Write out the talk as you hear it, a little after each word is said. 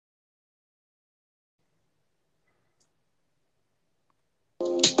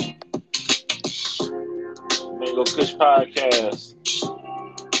Mango Kush Podcast.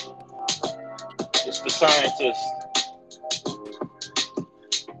 It's the scientist.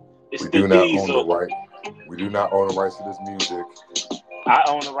 It's We the do not own the diesel. right. We do not own the rights to this music. I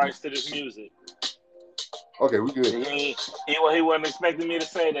own the rights to this music. Okay, we good. He wasn't expecting me to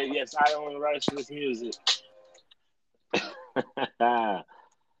say that. Yes, I own the rights to this music. Hey,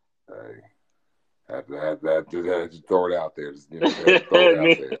 had to throw it out there. Just, throw it out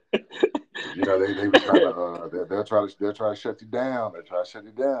there. They be trying to. They'll try to shut you down. They try to shut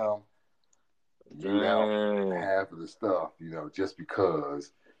you down. Mute out half of the stuff, just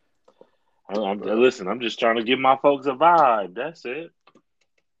because. Listen, I'm just trying to give my folks a vibe. That's it.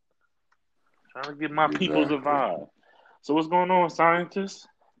 Trying to give my peoples a vibe. So what's going on, scientists?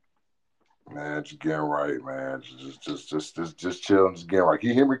 Man, just getting right, man. Just chilling, just getting right. Can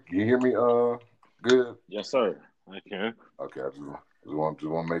you hear me? Can you hear me? Good. Yes, sir. I can. Okay, I just want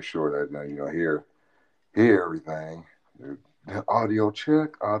to make sure that hear everything. Audio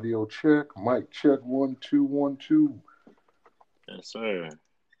check, mic check, 1 2 1 2. Yes, sir.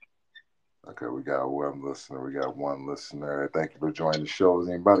 Okay, we got one listener. Thank you for joining the show.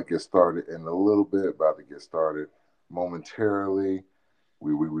 We're about to get started in a little bit. About to get started momentarily.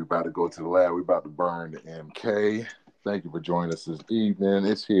 We about to go to the lab. We about to burn the MK. Thank you for joining us this evening.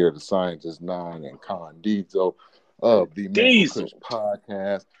 It's here, the Scientist 9 and Con Diesel of the Mango Kush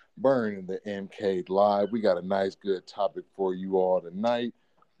Podcast, burning the MK live. We got a nice, good topic for you all tonight.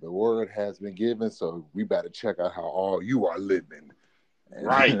 The word has been given, so we about to check out how all you are living.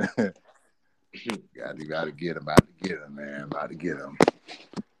 Right. Got to get him, man. About to get him.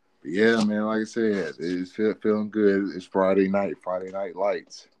 But yeah, man, like I said, it's feeling good. It's Friday night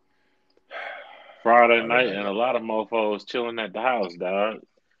lights. Friday night, and a lot of mofos chilling at the house, dog.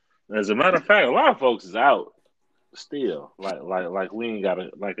 As a matter of fact, a lot of folks is out still. Like we ain't got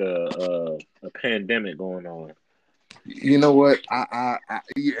a pandemic going on. You know what? I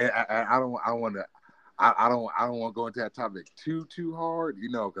don't want to. I don't want to go into that topic too hard,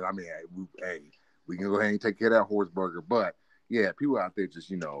 because we can go ahead and take care of that horse burger. But yeah, people out there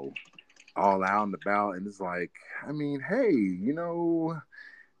just all out and about, and it's like, hey,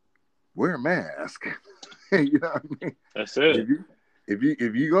 wear a mask. You know what I mean? That's it. If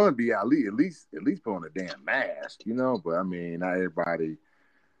you're gonna be out, at least put on a damn mask, But not everybody.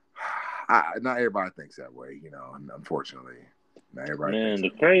 Not everybody thinks that way, Unfortunately, not everybody. Man,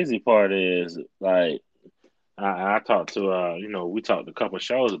 the crazy part is like I talked to we talked a couple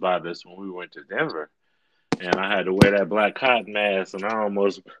shows about this when we went to Denver, and I had to wear that black cotton mask, and I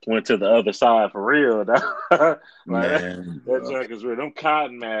almost went to the other side for real. That junk is real. Them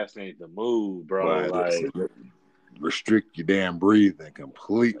cotton masks ain't the move, bro. Restrict your damn breathing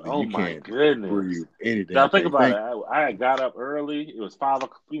completely. Oh, you my can't goodness. breathe anything. Now think about it. I had got up early. It was 5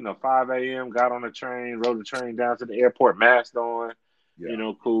 a.m. Got on the train, rode the train down to the airport, masked on.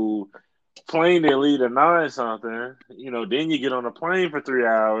 Yeah. Cool. Plane didn't leave at 9 something. Then you get on a plane for 3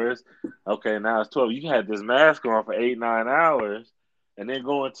 hours. Okay, now it's 12. You had this mask on for 8, 9 hours, and then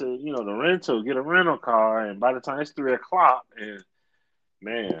going to the rental, get a rental car, and by the time it's 3 o'clock, and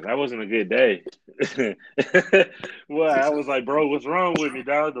man, that wasn't a good day. Well, I was like, bro, what's wrong with me,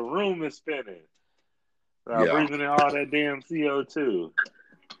 dog? The room is spinning. Breathing in all that damn CO2.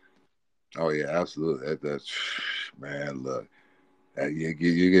 Oh yeah, absolutely. That's man. Look.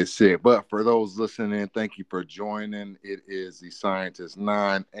 You get sick. But for those listening, thank you for joining. It is the Scientist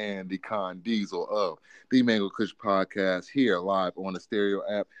 9 and the Con Diesel of the Mango Kush Podcast here live on the Stereo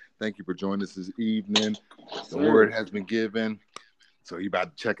app. Thank you for joining us this evening. The word has been given. So you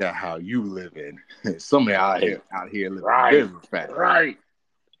about to check out how you living. Somebody out here living very fast. Right.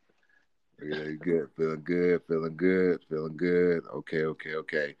 Yeah, good. Feeling good.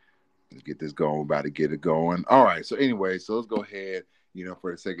 Okay. Let's get this going. We're about to get it going. All right. So anyway, let's go ahead,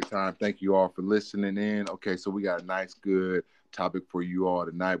 for the sake of time. Thank you all for listening in. Okay. So we got a nice, good topic for you all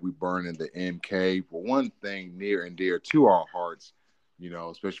tonight. We burning the MK. For one thing near and dear to our hearts,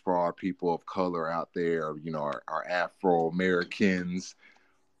 especially for our people of color out there, our Afro-Americans.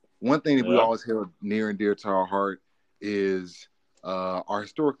 One thing that we always held near and dear to our heart is our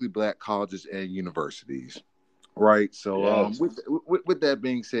historically black colleges and universities. Right. So with that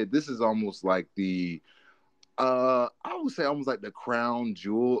being said, this is almost like I would say almost like the crown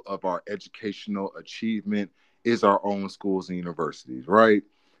jewel of our educational achievement is our own schools and universities. Right.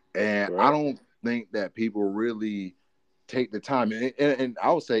 And I don't think that people really take the time. And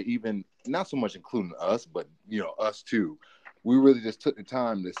I would say even not so much including us, but, us too. We really just took the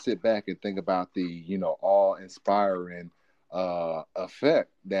time to sit back and think about the, awe-inspiring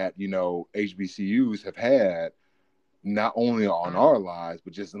effect that, HBCUs have had not only on our lives,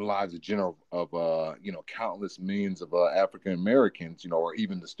 but just in the lives of general of countless millions of African Americans, or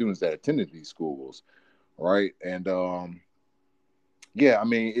even the students that attended these schools, right? And yeah, I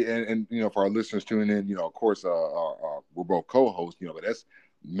mean, and for our listeners tuning in, of course, we're both co-hosts, but that's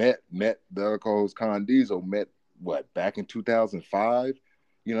met the other co-host Con Diesel met what back in 2005,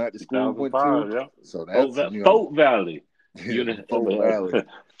 at the school we went to. 2005, yeah. So that's Folk Valley, Folk Valley.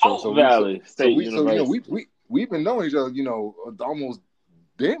 Folk Valley State University. We've been knowing each other, almost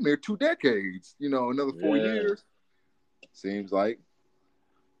damn near 2 decades. Another 4 years seems like.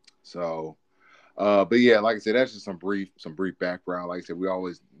 So. But yeah, like I said, that's just some brief background. Like I said, we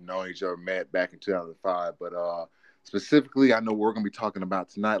always know each other, met back in 2005. But specifically, I know we're going to be talking about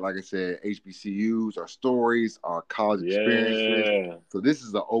tonight. Like I said, HBCUs, our stories, our college experiences. So this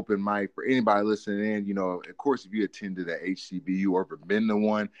is an open mic for anybody listening in. Of course, if you attended a HBCU or ever been to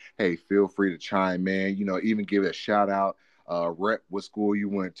one, hey, feel free to chime in. Even give it a shout out. Rep what school you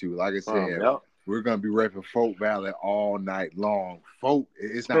went to. Like I said. We're going to be repping Folk Valley all night long. Folk,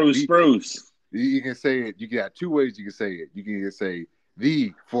 it's not Spruce. You can say it. You got 2 ways you can say it. You can either say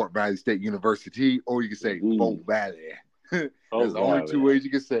the Fort Valley State University, or you can say Folk Valley. There's only 2 ways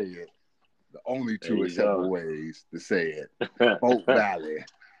you can say it. The only 2 acceptable ways to say it. Folk Valley,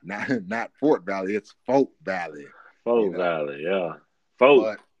 not Fort Valley. It's Folk Valley. Folk Valley, yeah.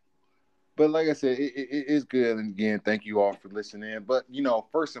 Folk. But like I said, it is good. And again, thank you all for listening. But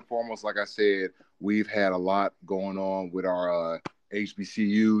first and foremost, like I said, we've had a lot going on with our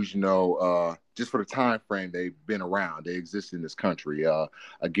HBCUs, just for the time frame they've been around. They exist in this country.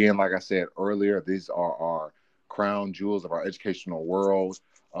 Again, like I said earlier, these are our crown jewels of our educational world.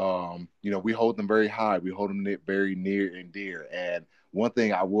 We hold them very high. We hold them very near and dear. And one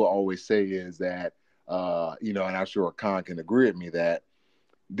thing I will always say is that, and I'm sure Khan can agree with me, that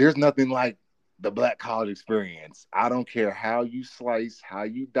there's nothing like the Black college experience. I don't care how you slice, how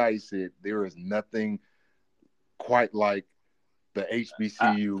you dice it. There is nothing quite like the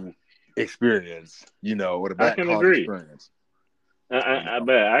HBCU experience, or the Black college experience. I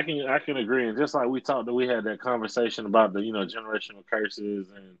bet I can agree. And just like we had that conversation about the generational curses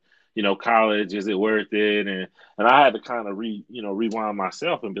and college, is it worth it? And I had to kind of rewind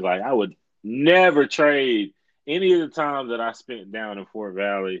myself and be like, I would never trade any of the time that I spent down in Fort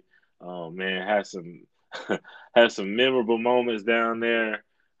Valley. Man, had some had some memorable moments down there.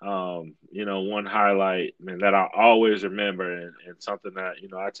 One highlight, man, that I always remember, and something that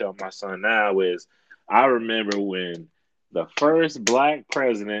I tell my son now is, I remember when the first Black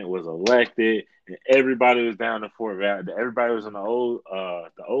president was elected, and everybody was down in Fort Valley. Everybody was in the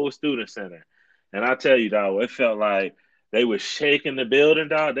old student center, and I tell you, dog, it felt like they were shaking the building,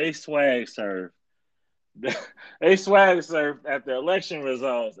 dog. They swag surfed. They swag surfed at the election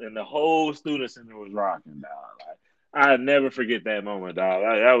results, and the whole student center was rocking, dog. Like, I never forget that moment, dog.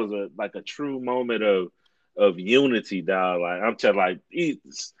 That was a true moment of unity, dog. Like, I'm telling, like, you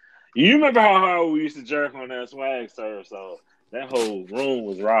remember how hard we used to jerk on that swag surf? So that whole room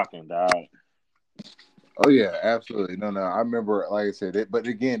was rocking, dog. Oh yeah, absolutely. No, I remember, like I said, but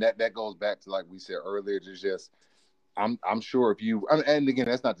again, that goes back to, like we said earlier, just I'm sure if you, and again,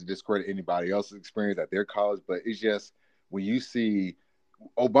 that's not to discredit anybody else's experience at their college, but it's just when you see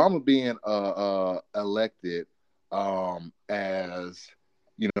Obama being elected as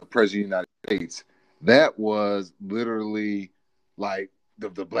president of the United States, that was literally like the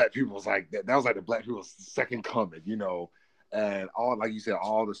Black people was like that was like the Black people's second coming, and all, like you said,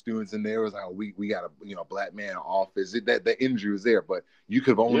 all the students in there was like, we got a Black man in office. That the energy was there, but you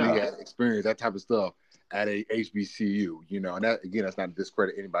could have only had experienced that type of stuff at a HBCU, and that, again, that's not to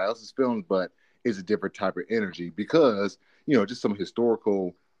discredit anybody else's feelings, but it's a different type of energy because, just some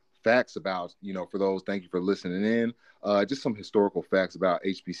historical facts about, for those, thank you for listening in. Just some historical facts about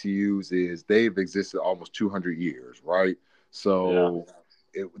HBCUs is they've existed almost 200 years, right? So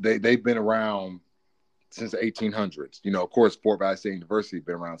they've been around since the 1800s. Of course, Fort Valley State University has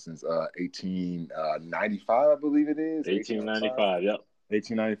been around since 1895, I believe it is. 1895, yep.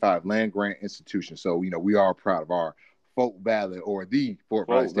 1895, land grant institution. So, we are proud of our Folk Valley, or the Fort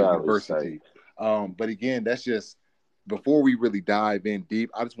Valley State University. But again, that's just, before we really dive in deep,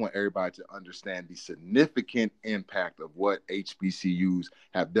 I just want everybody to understand the significant impact of what HBCUs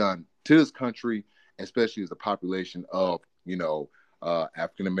have done to this country, especially as a population of,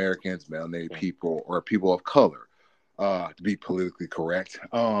 African Americans, melanated people, or people of color, to be politically correct.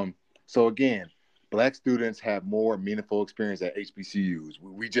 So again, Black students have more meaningful experience at HBCUs.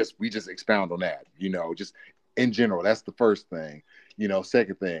 We just expound on that, just in general. That's the first thing.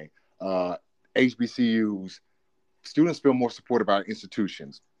 Second thing, HBCUs, students feel more supported by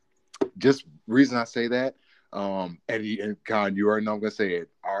institutions. Just reason I say that, And Con, you already know I'm gonna say it.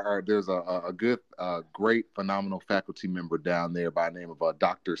 There's a good, great, phenomenal faculty member down there by the name of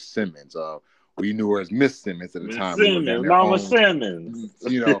Dr. Simmons. We knew her as Miss Simmons at the Miss time. We were down Simmons, there Mama home, Simmons.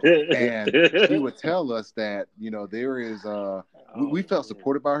 and she would tell us that there is we felt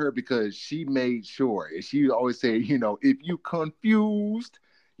supported by her because she made sure, and she always said, if you confused,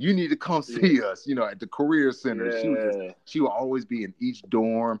 you need to come see us, at the career center. Yeah. She would always be in each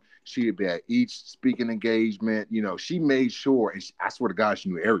dorm. She'd be at each speaking engagement. She made sure, and I swear to God, she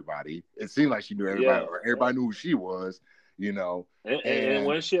knew everybody. It seemed like she knew everybody, or everybody knew who she was, And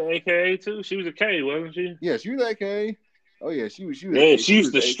wasn't she an AKA too? She was a K, wasn't she? Yeah, she was AKA. Oh yeah, she was. Yeah, she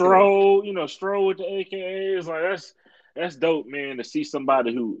used to AKA. stroll with the AKAs. Like that's dope, man. To see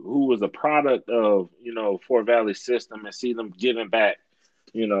somebody who was a product of Fort Valley system and see them giving back,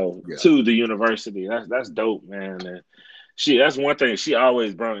 to the university. That's dope, man. And that's one thing. She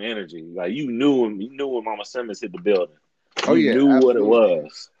always brought energy. Like you knew when Mama Simmons hit the building. Oh you yeah, knew absolutely. what it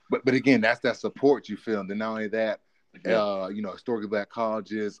was. But again, that's that support you feel. And then not only that, historically black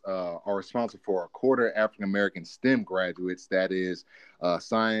colleges are responsible for a quarter African American STEM graduates. That is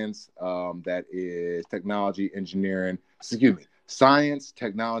science, that is technology, engineering. Excuse me, science,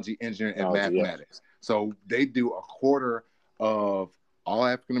 technology, engineering, and mathematics. So they do a quarter of all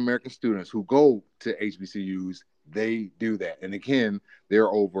African American students who go to HBCUs. They do that, and again, there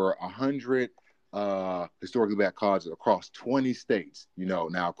are over 100 historically black colleges across 20 states.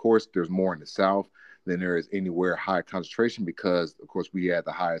 Now of course there's more in the South than there is anywhere high concentration, because of course we had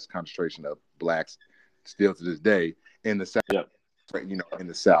the highest concentration of blacks still to this day in the South. In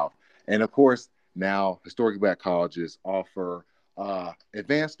the South. And of course now historically black colleges offer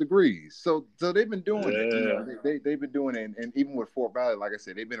advanced degrees. So they've been doing it. They've been doing it, and even with Fort Valley, like I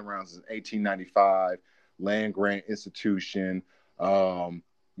said, they've been around since 1895, land grant institution.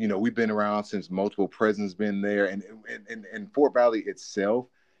 We've been around since multiple presidents been there, and Fort Valley itself,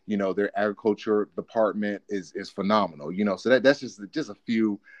 their agriculture department is phenomenal. So that's just a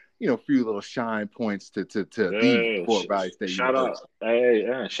few, few little shine points to the Fort Valley State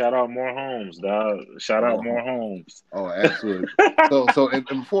University. Shout out more homes, dog. Shout out more homes. Oh, absolutely. so and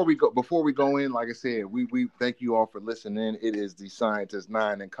before we go in, like I said, we thank you all for listening. It is the Scientist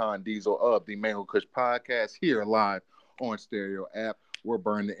 9 and Con Diesel of the Mango Kush podcast here live on Stereo app. We're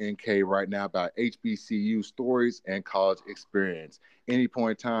burning the NK right now about HBCU stories and college experience. Any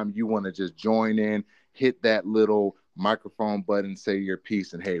point in time you want to just join in, hit that little microphone button, say your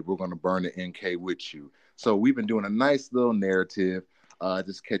piece, and hey, we're going to burn the NK with you. So we've been doing a nice little narrative,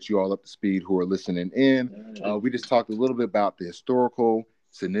 just catch you all up to speed who are listening in. We just talked a little bit about the historical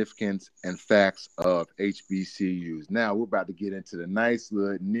significance and facts of HBCUs. Now we're about to get into the nice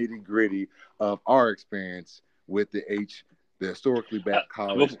little nitty gritty of our experience with the historically black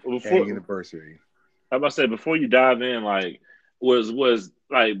college and university. I was about to say, before you dive in, like, was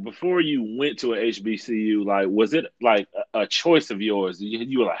like before you went to an HBCU, like, was it like a choice of yours?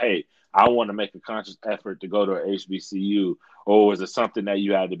 You were like, hey, I want to make a conscious effort to go to an HBCU, or was it something that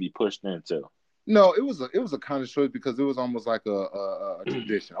you had to be pushed into? No, it was a conscious choice, because it was almost like a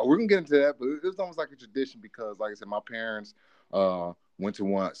tradition. We're gonna get into that, but it was almost like a tradition because, like I said, my parents went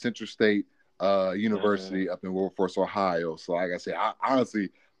to Central State University up in Wilberforce, Ohio. So like I said, I honestly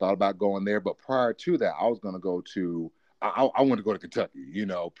thought about going there, but prior to that, I was going to go to I wanted to go to Kentucky,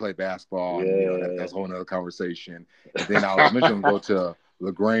 play basketball. And, that's a whole nother conversation. And then I was eventually going to go to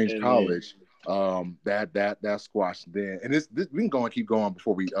LaGrange College. That squashed then. And this we can go and keep going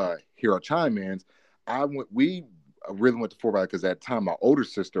before we hear our chime-ins. We really went to Fort Valley because at the time my older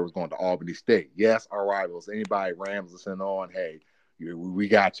sister was going to Albany State. Yes, our rivals. Anybody Rams listening on, hey, we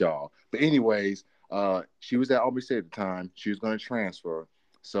got y'all. But anyways, she was at Albany State at the time. She was going to transfer.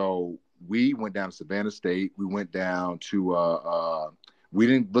 So we went down to Savannah State. We went down to, we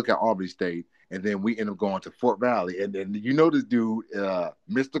didn't look at Albany State. And then we ended up going to Fort Valley. And then this dude,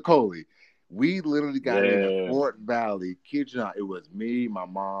 Mr. Coley. We literally got into Fort Valley. Kid you not, it was me, my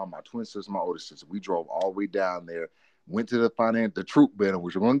mom, my twin sister, my older sister. We drove all the way down there, went to the troop building,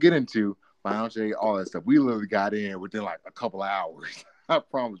 which we're going to get into. Financial, all that stuff. We literally got in within like a couple hours. I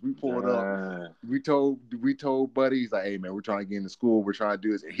promise. We pulled up. We told buddies like, "Hey man, we're trying to get into school. We're trying to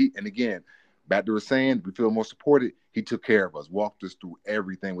do this." And again, back to what saying, we feel more supported. He took care of us, walked us through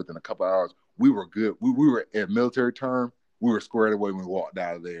everything within a couple hours. We were good. We were in military term. We were squared away when we walked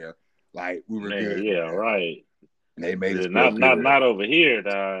out of there. Like we were good. Yeah, man. Right. And they made us not over here,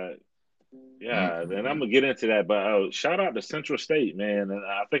 dog. Yeah, then I'm gonna get into that. But shout out to Central State, man. And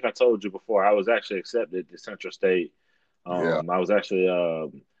I think I told you before, I was actually accepted to Central State. I was actually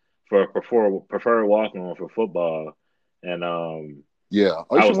for a preferred walk-on for football, and Yeah.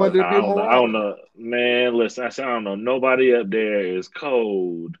 Oh, I she was like, wanted to nah, be a I don't marauder. know, man. Listen, I said, I don't know. Nobody up there is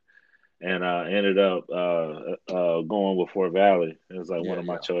cold, and ended up going with Fort Valley. It was like one Yeah, of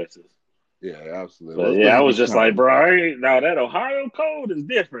my yeah. choices. Yeah, absolutely. Well, But let's go yeah, ahead I and was get just like, China. bro, now that Ohio cold is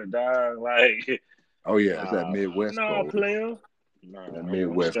different, dog. Like, Oh yeah, it's that nah, Midwest nah, cold. player. Nah, That I'm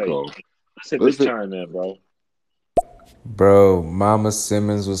Midwest straight. cold. Let's hit this Let's hit. chime in, bro. Bro, Mama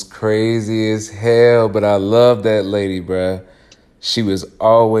Simmons was crazy as hell, but I love that lady, bruh. She was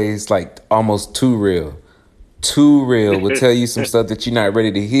always like almost too real. Too real. Will tell you some stuff that you're not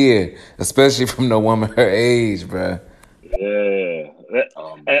ready to hear, especially from no woman her age, bruh. Yeah. Man,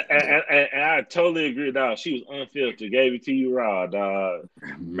 And I totally agree, dog. She was unfiltered, gave it to you raw, dog.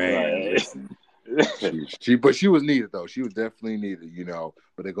 man, Like, listen. But she was needed though. She was definitely needed,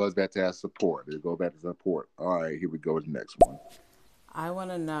 But it goes back to that support. It goes back to support. All right, here we go with the next one. I want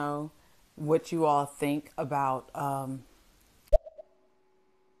to know what you all think about.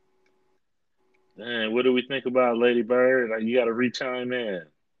 man, what do we think about Lady Bird? Like, you got to re-chime in.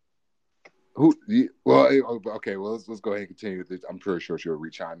 Well, okay. Well, let's go ahead and continue with this. I'm pretty sure she'll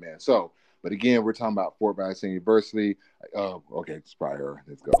reach chime in. So, but again, we're talking about Fort Valley State University. Okay, it's probably her.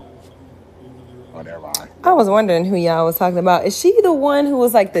 Let's go. Oh, never mind. I was wondering who y'all was talking about. Is she the one who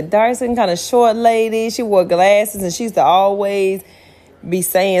was like the dark skin kind of short lady? She wore glasses and she used to always be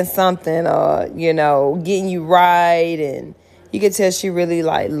saying something or, getting you right. And you could tell she really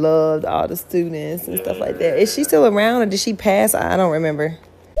like loved all the students and stuff like that. Is she Yeah. still around or did she pass? I don't remember.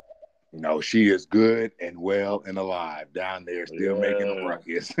 No, she is good and well and alive down there, still making a Yeah.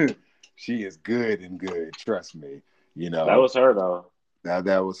 ruckus. She is good and good. Trust me. You That know was her, though.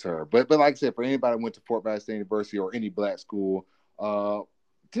 that was her. But like I said, for anybody who went to Fort Valley State University or any black school,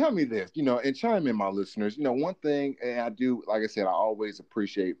 tell me this, and chime in, my listeners. One thing, and I do, like I said, I always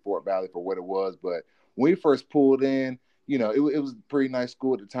appreciate Fort Valley for what it was. But when we first pulled in, it was a pretty nice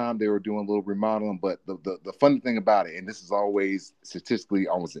school at the time. They were doing a little remodeling, but the funny thing about it, and this is always statistically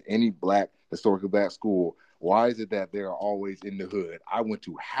almost in any black historically black school, why is it that they're always in the hood? I went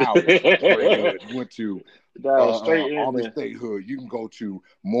to Howard, Gray Hood. You went to That straight in Army there. State Hood. You can go to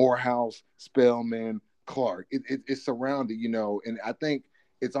Morehouse, Spelman, Clark. It's surrounded, and I think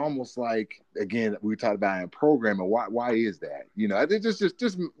it's almost like, again, we talked about in programming. Why is that? It's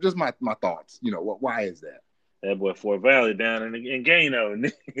just my thoughts. Why is that? That boy Fort Valley down in Gano.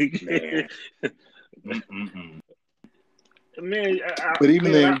 Man. Mm-mm-mm. Man, But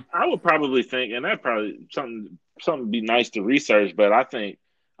even then, I would probably think, and that probably something be nice to research, but I think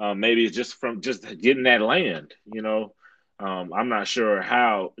maybe it's just from just getting that land. I'm not sure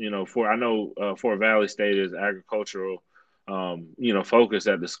how. I know Fort Valley State is agricultural, focus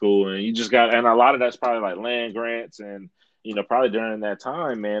at the school, and you just got, and a lot of that's probably like land grants, and probably during that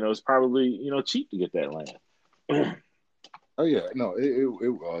time, man, it was probably cheap to get that land. oh yeah, no, it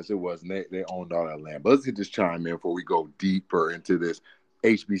was, and they owned all that land. But let's get this chime in before we go deeper into this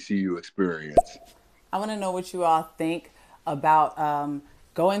HBCU experience. I want to know what you all think about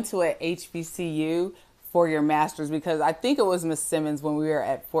going to a HBCU for your master's, because I think it was Miss Simmons when we were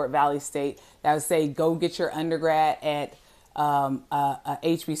at Fort Valley State that would say go get your undergrad at a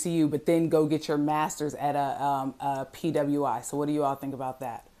HBCU, but then go get your master's at a PWI. So what do you all think about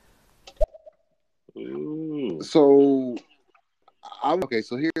that? Ooh. So okay,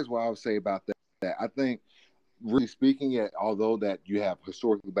 so here's what I would say about that. I think, really speaking, although that you have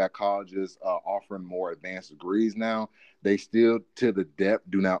historically black colleges offering more advanced degrees now, they still, to the depth,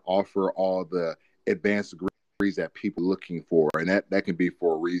 do not offer all the advanced degrees that people are looking for, and that can be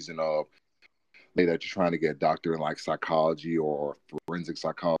for a reason of that you're trying to get a doctor in like psychology or forensic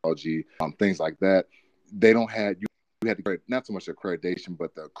psychology, things like that. They don't have you had to get not so much accreditation,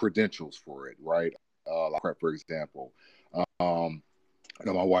 but the credentials for it, right? Like, for example, I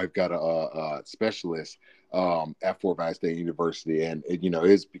know my wife got a specialist at Fort Valley State University, and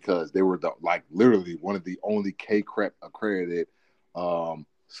it's because they were literally one of the only K-CREP accredited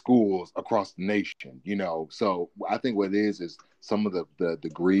schools across the nation. So I think what it is some of the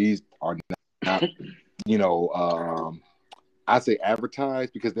degrees are not, I say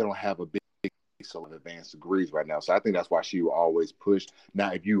advertised because they don't have a big so of advanced degrees right now. So I think that's why she will always push.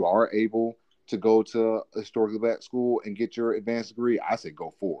 Now, if you are able to go to a historically black school and get your advanced degree, I say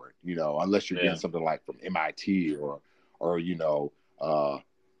go for it. Unless you're Yeah. getting something like from MIT or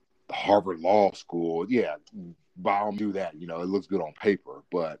Harvard Law School, yeah, by all means do that. It looks good on paper,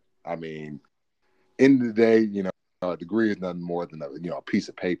 but I mean, end of the day, a degree is nothing more than a piece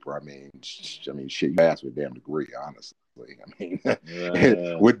of paper. I mean, shit, you pass with a damn degree, honestly. I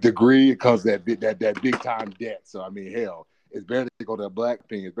mean, with degree, it comes that big time debt. So I mean, hell, it's better to go to a black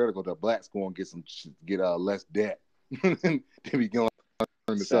opinion. It's better to go to a black school and get less debt than be going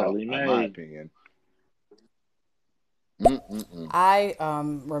turn this up, Sally in my Mae. opinion. I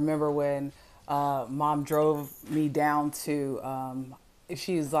remember when mom drove me down to,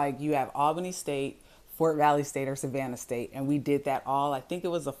 she's like, you have Albany State, Fort Valley State, or Savannah State. And we did that all, I think it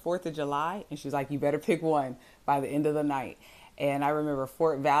was the 4th of July. And she's like, you better pick one by the end of the night. And I remember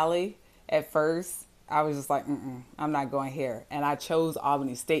Fort Valley at first. I was just like, I'm not going here. And I chose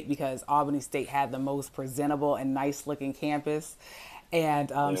Albany State because Albany State had the most presentable and nice looking campus. And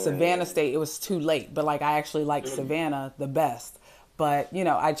Savannah State, it was too late. But like, I actually liked Savannah the best. But, you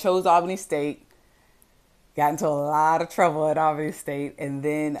know, I chose Albany State, got into a lot of trouble at Albany State. And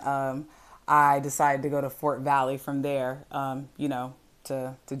then I decided to go to Fort Valley from there, you know,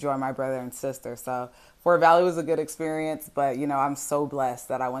 to join my brother and sister. So Fort Valley was a good experience. But, you know, I'm so blessed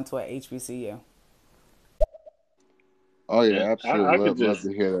that I went to a HBCU. Oh yeah, absolutely. I could Love just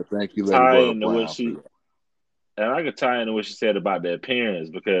to hear that. Thank you, Lady tie into what Brown, for she that. and I could tie into what she said about the appearance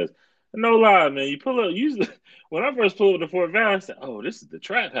because no lie, man, you pull up usually when I first pulled up to Fort Valley, I said, "Oh, this is the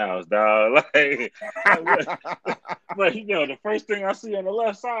trap house, dog." Like what? But you know, the first thing I see on the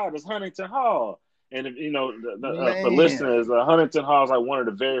left side is Huntington Hall, and if, you know, for listeners, Man. Huntington Hall is like one of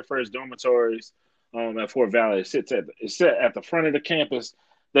the very first dormitories at Fort Valley. It sit at the front of the campus.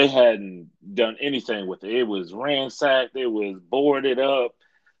 They hadn't done anything with it. It was ransacked. It was boarded up.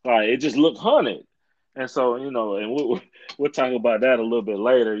 Like it just looked haunted. And so, you know, and we'll talk about that a little bit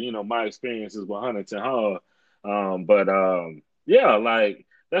later. You know, my experiences with Huntington Hall. Yeah, like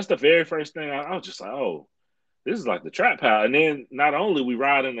that's the very first thing I was just like, oh, this is like the trap house. And then not only we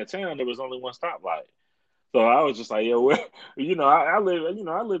ride into town, there was only one stoplight. So I was just like, yo, you know, I live, you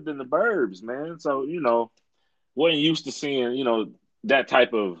know, I lived in the burbs, man. So, you know, wasn't used to seeing, you know, that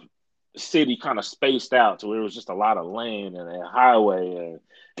type of city kind of spaced out to where it was just a lot of land and a highway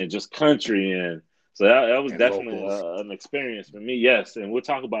and just country. And so that was And definitely locals. an experience for me. Yes. And we'll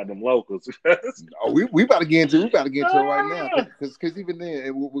talk about them locals. Oh, we about to get into it right now because even then,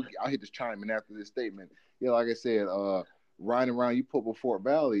 and I'll hit this chime in after this statement. Yeah, like I said, riding around you put Fort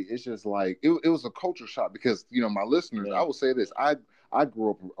Valley, it's just like it was a culture shock because you know my listeners. Yeah. I will say this: I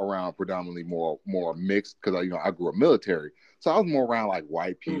grew up around predominantly more mixed because I grew up military, so I was more around like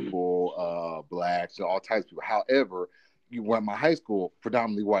white people, blacks, all types of people. However, you went my high school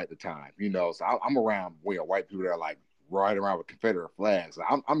predominantly white at the time, you know, so I'm around white people that are like riding around with Confederate flags. So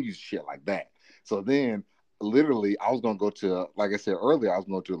I'm used to shit like that. So then, literally, I was gonna go to, like I said earlier, I was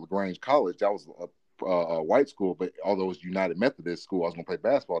going to LaGrange College. That was a white school, but although it was United Methodist school, I was gonna play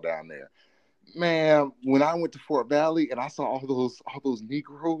basketball down there. Man, when I went to Fort Valley and I saw all those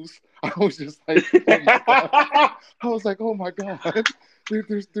Negroes, I was just like, oh my god! I was like, oh my god,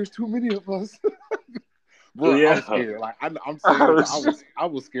 there's too many of us. Bro, Yeah. I was scared. Like I'm saying, I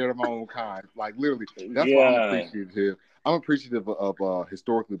was scared of my own kind. Like literally, that's why I'm appreciative. I'm appreciative of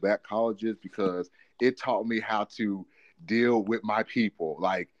historically black colleges because it taught me how to deal with my people.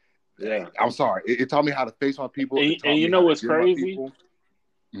 Like, yeah, I'm sorry, it taught me how to face my people. And you know what's crazy?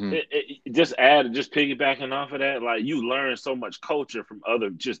 Mm-hmm. Just piggybacking off of that, like you learn so much culture from other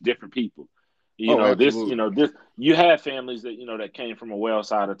just different people. You know, absolutely. you have families that, you know, that came from a well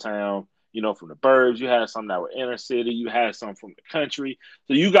side of town, you know, from the burbs. You had some that were inner city. You had some from the country.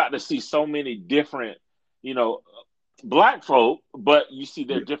 So you got to see so many different, you know, black folk, but you see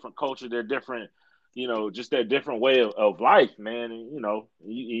their different culture, their different, you know, just their different way of life, man. And, you know,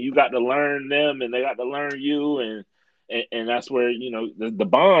 you got to learn them and they got to learn you. And that's where, you know, the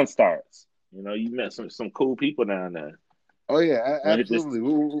bond starts. You know, you met some cool people down there. Oh, yeah,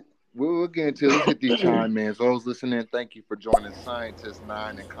 absolutely. We'll get into it. Let's hit these chime in. So those listening, thank you for joining Scientist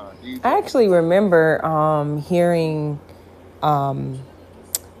 9 and Condita. I actually remember hearing, I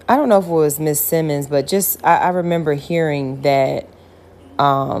don't know if it was Miss Simmons, but just I remember hearing that,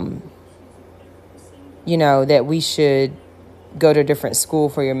 you know, that we should go to a different school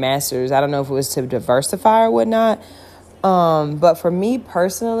for your master's. I don't know if it was to diversify or whatnot. But for me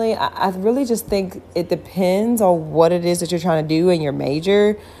personally, I really just think it depends on what it is that you're trying to do in your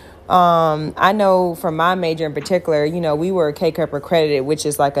major. I know for my major in particular, you know, we were KCUP accredited, which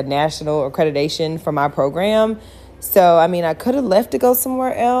is like a national accreditation for my program. So, I mean, I could have left to go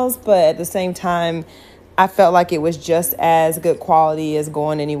somewhere else, but at the same time, I felt like it was just as good quality as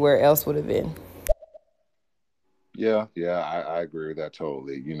going anywhere else would have been. Yeah, I agree with that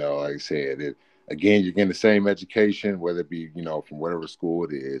totally. You know, like I said, again, you're getting the same education, whether it be, you know, from whatever school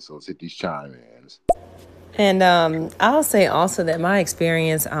it is. So let's hit these chime-ins. And I'll say also that my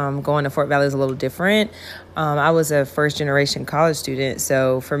experience going to Fort Valley is a little different. I was a first generation college student.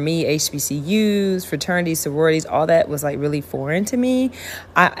 So for me, HBCUs, fraternities, sororities, all that was like really foreign to me.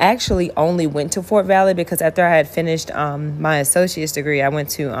 I actually only went to Fort Valley because after I had finished my associate's degree, I went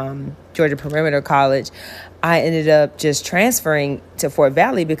to Georgia Perimeter College. I ended up just transferring to Fort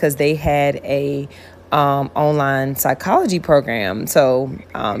Valley because they had a online psychology program. So,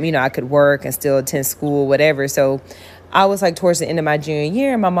 I could work and still attend school, whatever. So I was like towards the end of my junior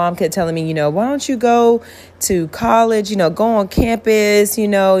year, and my mom kept telling me, why don't you go to college, go on campus, you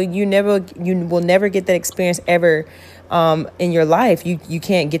will never get that experience ever in your life. You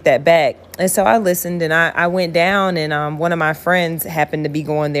can't get that back. And so I listened and I went down, and one of my friends happened to be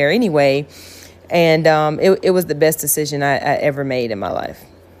going there anyway. And it was the best decision I ever made in my life.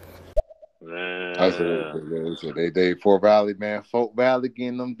 That's what they Fort Valley, man. Fort Valley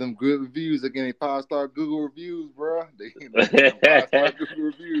getting them good reviews. They're getting 5-star Google reviews, bro. They getting 5-star Google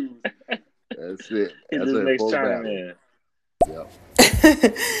reviews. That's it. That's it. Fort Valley. Yep.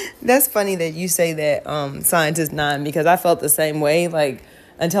 That's funny that you say that, Scientist 9, because I felt the same way. Like,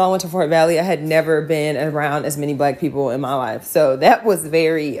 until I went to Fort Valley, I had never been around as many Black people in my life. So that was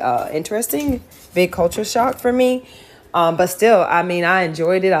very interesting, big culture shock for me. But still, I mean, I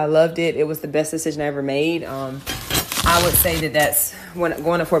enjoyed it. I loved it. It was the best decision I ever made. I would say that's when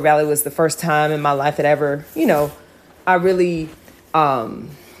going to Fort Valley was the first time in my life that ever, I really, I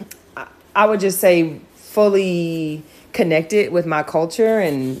would just say fully connected with my culture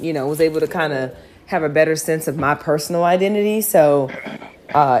and, was able to kind of have a better sense of my personal identity. So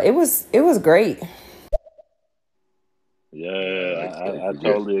it was great. Yeah, I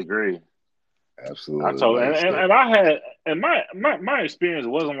totally agree. Absolutely. I told and I had my experience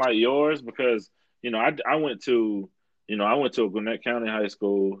wasn't like yours because I went to a Gwinnett County high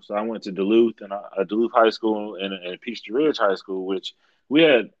school, so I went to Duluth and Duluth High School and Peachtree Ridge High School, which we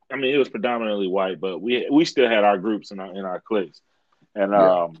had. I mean, it was predominantly white, but we still had our groups in our cliques, and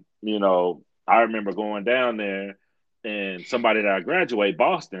I remember going down there and somebody that I graduated,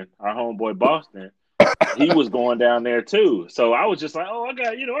 Boston, our homeboy Boston. He was going down there too. So I was just like, oh, I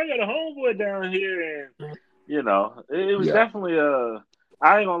got a homeboy down here. And, it was definitely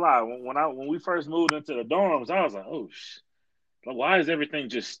I ain't gonna lie. When we first moved into the dorms, I was like, oh, why is everything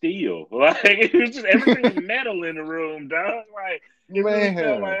just steel? Like, it was just everything was metal in the room, dog. Like, it really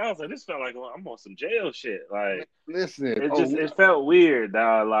felt like, I was like, this felt like I'm on some jail shit. Like, listen, it felt weird,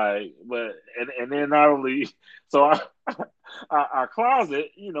 dog. Like, but, and then not only, so our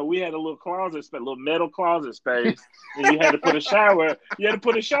closet, we had a little closet space, a little metal closet space, and you had to put a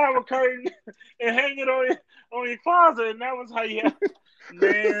shower curtain and hang it on your closet, and that was how you had,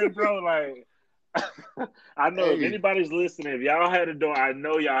 man, bro, like, I know if anybody's listening, if y'all had a door, I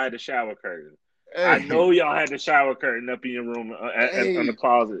know y'all had a shower curtain. I know y'all had the shower curtain up in your room on the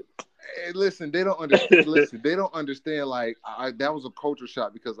closet. Hey, listen, they don't understand. They don't understand. Like, that was a culture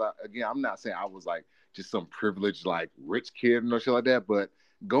shock because, I'm not saying I was like just some privileged, like rich kid or shit like that, but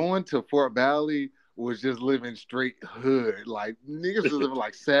going to Fort Valley was just living straight hood. Like, niggas was living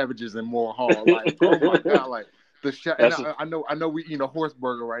like savages in Moore Hall. Like, oh my god, like the shower. I know we eating a horse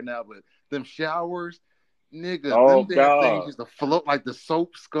burger right now, but them showers. Nigga, them damn things used to float like the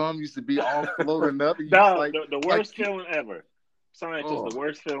soap scum used to be all floating up. The worst feeling ever. Scientist, the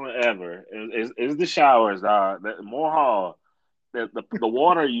worst feeling ever is the showers, dog. Moore Hall, the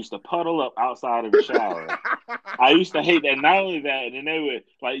water used to puddle up outside of the shower. I used to hate that. Not only that, and then they would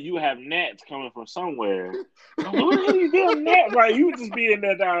you have gnats coming from somewhere. What are you doing, gnat? Right, you would just be in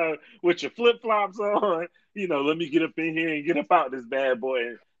there, dog, with your flip flops on. Let me get up in here and get up out this bad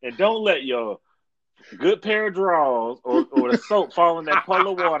boy, and don't let your good pair of drawers or the soap fall in that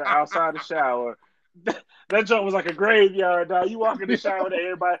puddle of water outside the shower. That joint was like a graveyard, dog. You walk in the shower to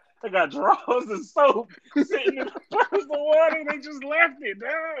everybody, they got drawers and soap sitting in the puddles of water. They just left it,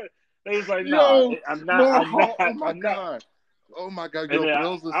 dog. They was like, no, I'm not. Oh my god. Yo, for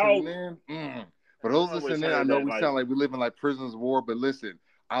those listening in, for those listening in, I know we sound like we live in like prisoners of war, but listen,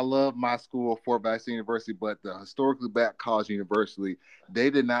 I love my school, Fort Valley State University, but the historically black college university, they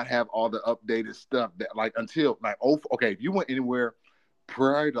did not have all the updated stuff that until if you went anywhere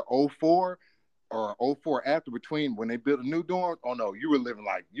prior to 04 or 04 after, between when they built a new dorm, oh no, you were living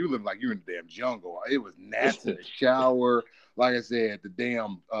like you were in the damn jungle. It was gnats in the shower. Like I said, the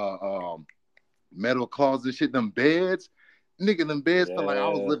damn metal closet shit, them beds. Nigga, them beds felt like I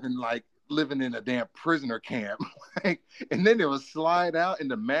was living in a damn prisoner camp. And then it was slide out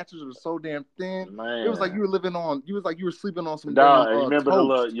and the mattress was so damn thin. Man. It was like you were sleeping on some dog, damn remember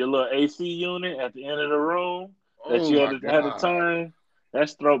your little AC unit at the end of the room that you had to turn?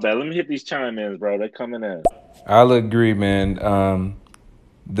 That's throwback. Let me hit these chime ins, bro. They coming in. I'll agree, man.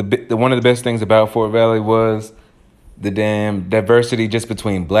 The one of the best things about Fort Valley was the damn diversity just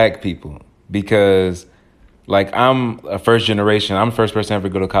between black people. Because, like, I'm a first generation. I'm the first person to ever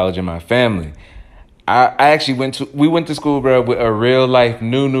go to college in my family. I actually we went to school, bro, with a real life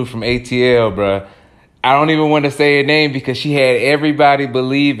Nunu from ATL, bro. I don't even want to say her name because she had everybody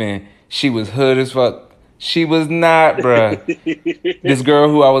believing she was hood as fuck. She was not, bruh. This girl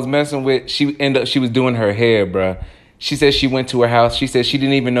who I was messing with, she was doing her hair, bruh. She said she went to her house. She said she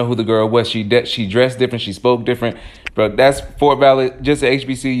didn't even know who the girl was. She dressed different. She spoke different. Bro, that's Fort Valley, just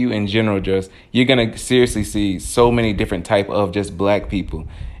HBCU in general, just. You're going to seriously see so many different type of just black people.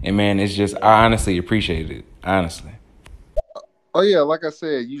 And, man, it's just, I honestly appreciate it. Honestly. Oh yeah, like I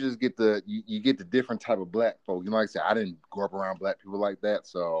said, you just get you get the different type of black folk. You know, like I said, I didn't grow up around black people like that,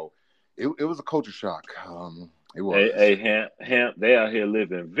 so it was a culture shock. It was. Hey, Hamp, they out here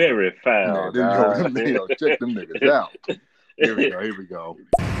living very foul. Yo, check them niggas out. Here we go.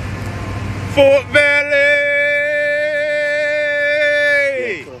 Fort Valley.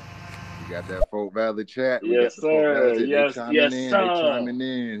 You got that Fort Valley chat. Yes, sir. Yes, sir. They chiming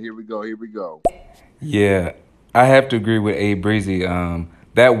in. Here we go. Yeah. I have to agree with A Breezy.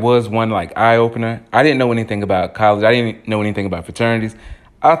 That was one like eye opener. I didn't know anything about college. I didn't know anything about fraternities.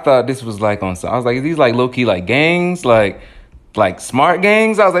 I thought this was like I was like, are these like low key like gangs, like smart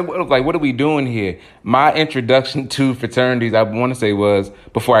gangs? I was like, what are we doing here? My introduction to fraternities, I want to say, was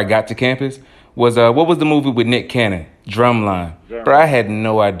before I got to campus. Was what was the movie with Nick Cannon, Drumline? Yeah. Bro, I had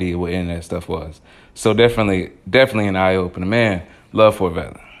no idea what any of that stuff was. So definitely an eye opener, man. Love Fort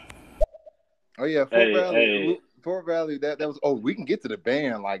Valley. Oh yeah, Fort Valley. That was. Oh, we can get to the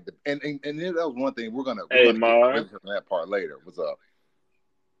band and that was one thing we're gonna get to that part later. What's up?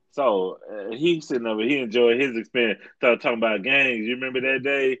 So he's sitting over. He enjoyed his experience. Talking about gangs. You remember that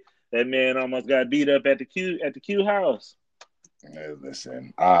day that man almost got beat up at the Q house? Hey,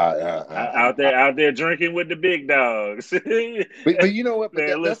 listen, out there drinking with the big dogs. but you know what? But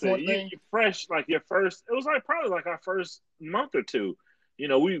man, that's one thing. You fresh like your first. It was like probably like our first month or two. You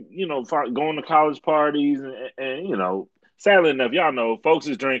know, we, going to college parties and sadly enough, y'all know, folks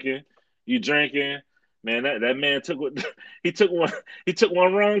is drinking. You drinking, man. That man took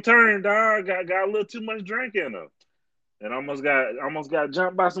one wrong turn, dog. Got a little too much drink in him, and almost got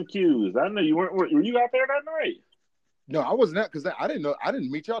jumped by some Qs. I know you weren't. Were you out there that night? No, I wasn't that because I didn't know. I didn't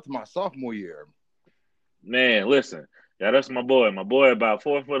meet y'all till my sophomore year. Man, listen. Yeah, that's my boy. My boy about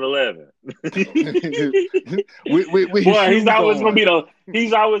 4'11". Boy, he's always gonna be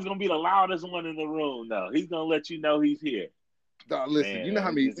the loudest one in the room. Though he's gonna let you know he's here. Listen, man, you know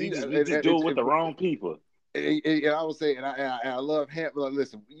how many he just do it with the wrong people. And I would say, and I love Hamp.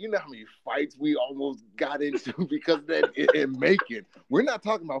 Listen, you know how many fights we almost got into because of that in Macon. We're not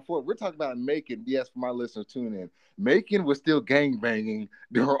talking about Fort. We're talking about Macon. Yes, for my listeners, tune in. Macon was still gang banging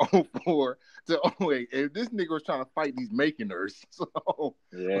during 04 to 08. And this nigga was trying to fight these Maconers. So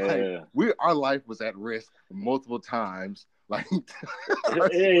yeah, our life was at risk multiple times. Like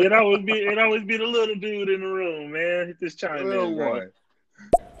it always be the little dude in the room, man. Just chime in, bro.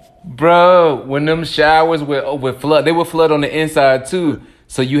 Bro, when them showers with flood, they would flood on the inside too.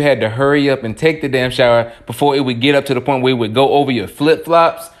 So you had to hurry up and take the damn shower before it would get up to the point where it would go over your flip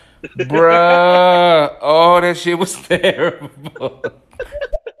flops. Bruh, oh, that shit was terrible.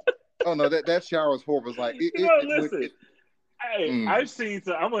 Oh no, that shower was horrible. It's like, listen, I've seen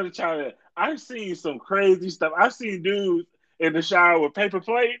some. I'm gonna try to. I've seen some crazy stuff. I've seen dudes in the shower with paper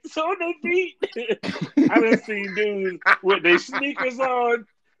plates on their feet. I've seen dudes with their sneakers on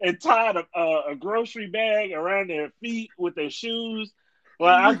and tied a grocery bag around their feet with their shoes.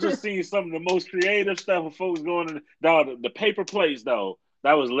 Well, I've just seen some of the most creative stuff of folks going to the paper plates though.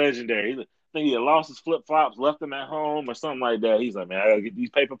 That was legendary. I think he had lost his flip-flops, left them at home or something like that. He's like, man, I gotta get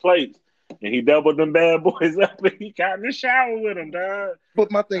these paper plates. And he doubled them bad boys up and he got in the shower with them, dog.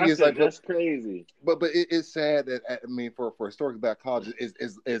 But my thing is like that's crazy. But it's sad that for historically black colleges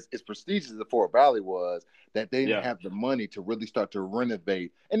as prestigious as the Fort Valley was, that they didn't have the money to really start to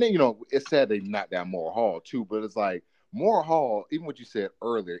renovate. And then it's sad they knocked down Moore Hall too. But it's like Moore Hall, even what you said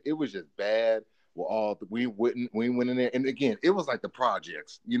earlier, it was just bad. We went in there, and again, it was like the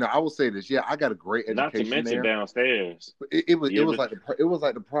projects. I will say this. Yeah, I got a great education. Not to mention there. Downstairs. It was like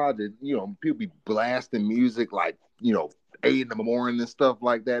the project. People be blasting music like 8 in the morning and stuff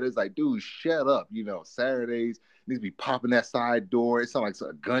like that. It's like, dude, shut up. Saturdays needs to be popping that side door. It sounds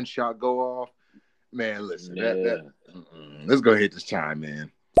like a gunshot go off. Man, listen, let's go ahead and chime in.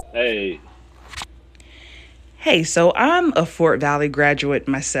 Hey, so I'm a Fort Valley graduate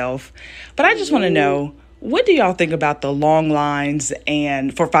myself, but I just want to know, what do y'all think about the long lines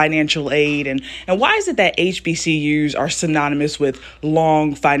and for financial aid, and why is it that HBCUs are synonymous with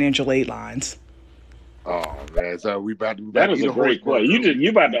long financial aid lines? Oh man, so we about That to is eat a a horse great question. burger. You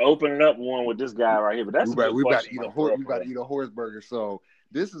about to open it up one with this guy right here, but that's a good We about to question, eat a Mike. horse. We about to eat a horse burger. So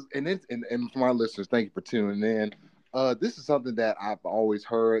this is and for my listeners, thank you for tuning in. This is something that I've always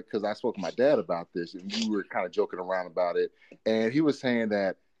heard because I spoke to my dad about this, and we were kind of joking around about it. And he was saying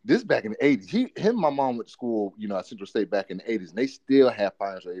that this back in the '80s, him and my mom went to school, at Central State back in the '80s, and they still have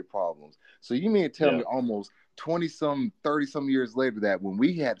financial aid problems. So you mean to tell me almost 20-some, 30-some years later that when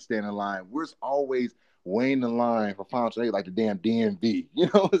we had to stand in line, we're always waiting in line for financial aid like the damn DMV.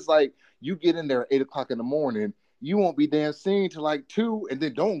 It's like you get in there at 8 o'clock in the morning, you won't be damn seen till like 2, and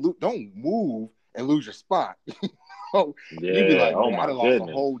then don't move and lose your spot. You be like, Oh man, I my done lost a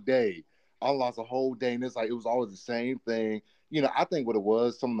goodness. whole day. And it's like it was always the same thing. I think what it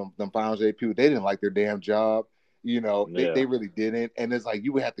was, some of them financial aid people, they didn't like their damn job. They really didn't. And it's like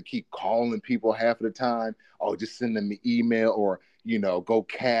you would have to keep calling people half of the time. Oh, just send them an email or, go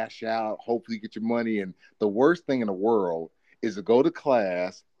cash out, hopefully get your money. And the worst thing in the world is to go to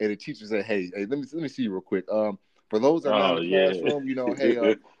class and the teacher say, hey, let me see you real quick. For those that are not in the classroom,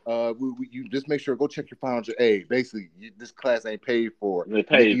 hey, you just make sure, go check your financial aid. Basically, this class ain't paid for. They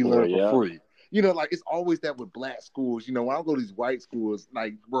paid you for learn it, for free. Like it's always that with black schools. When I go to these white schools,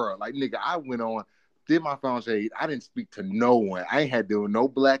 like, bro, like, nigga, I went on, did my financial aid. I didn't speak to no one. I ain't had to do no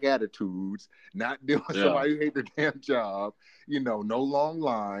black attitudes, not dealing with somebody who hate their damn job, no long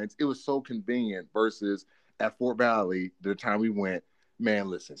lines. It was so convenient versus at Fort Valley, the time we went, man,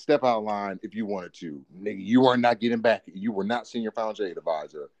 listen, step out of line if you wanted to. Nigga, you are not getting back. You were not seeing your financial aid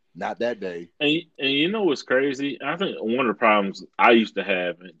advisor. Not that day. And you know what's crazy? I think one of the problems I used to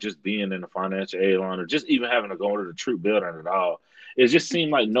have just being in the financial aid line or just even having to go to the troop building at all, it just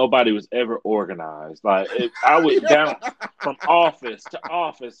seemed like nobody was ever organized. Like I would down from office to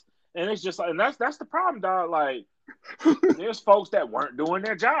office, and it's just like, and that's the problem, dog. Like there's folks that weren't doing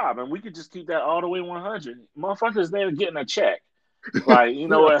their job, and we could just keep that all the way 100. Motherfuckers there getting a check. Like,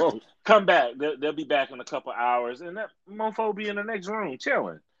 what? Come back. They'll be back in a couple hours, and that motherfucker be in the next room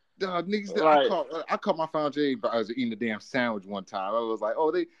chilling. Niggas, I caught my financial aid advisor eating a damn sandwich one time. I was like,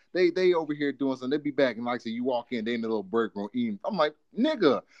 oh, they over here doing something. They'll be back. And like I said, you walk in, they in the little break room eating. I'm like,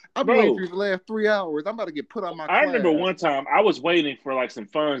 nigga, I've been waiting for you for the last 3 hours. I'm about to get put on my class. I remember one time I was waiting for like some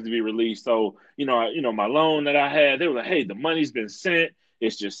funds to be released. So, my loan that I had, they were like, hey, the money's been sent.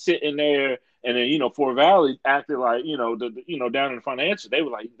 It's just sitting there. And then, Fort Valley acted like, down in the financial, they were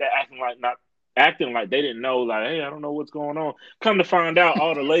like, they're acting like they didn't know, like, hey, I don't know what's going on. Come to find out,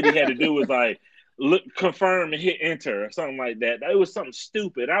 all the lady had to do was like look, confirm and hit enter or something like that. It was something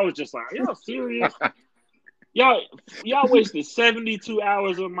stupid. I was just like, y'all serious? y'all wasted 72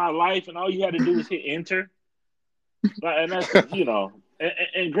 hours of my life, and all you had to do was hit enter. And that's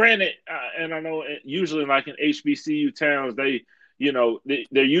and granted, and I know usually like in HBCU towns, they're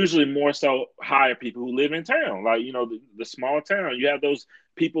usually more so hire people who live in town, like the small town. You have those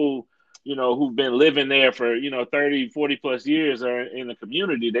people who've been living there for 30, 40 plus years or in the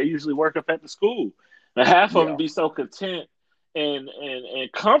community. They usually work up at the school. Now half of them be so content and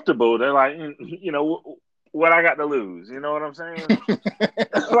comfortable. They're like, what I got to lose? You know what I'm saying?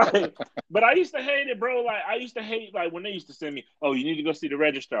 But I used to hate it, bro. Like I used to hate like when they used to send me, oh, you need to go see the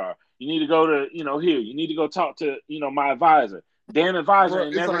registrar. You need to go to here. You need to go talk to my advisor. Damn advisor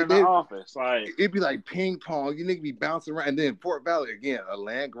ain't never in the office. Like it'd be like ping pong. You need to be bouncing around. And then Fort Valley again, a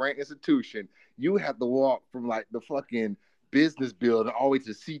land grant institution. You have to walk from like the fucking business building all the way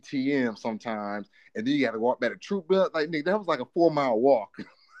to CTM sometimes, and then you got to walk back to troop building. Like nigga, that was like a 4-mile walk.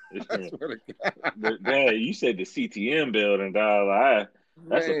 Dad, you said the CTM building, dog.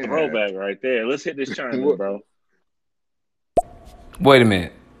 That's a throwback right there. Let's hit this chime, bro. Wait a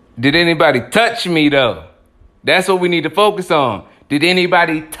minute. Did anybody touch me though? That's what we need to focus on. Did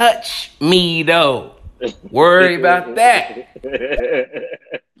anybody touch me though? Worry about that.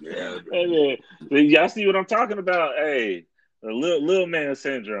 Hey, man, y'all see what I'm talking about? Hey, the little man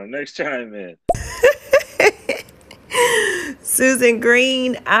syndrome. Next chime in. Susan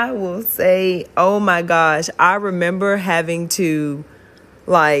Green, I will say, oh my gosh, I remember having to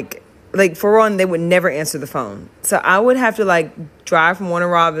like for one, they would never answer the phone. So I would have to like drive from Warner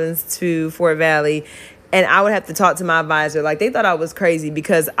Robins to Fort Valley, and I would have to talk to my advisor. Like they thought I was crazy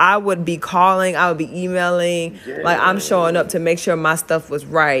because I would be calling, I would be emailing, like I'm showing up to make sure my stuff was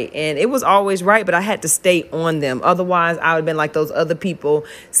right. And it was always right, but I had to stay on them. Otherwise, I would have been like those other people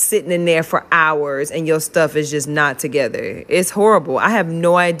sitting in there for hours and your stuff is just not together. It's horrible. I have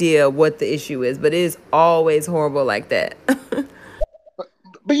no idea what the issue is, but it is always horrible like that.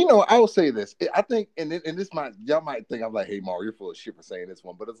 But you know, I will say this. I think, and this might, y'all might think I'm like, hey, Mario, you're full of shit for saying this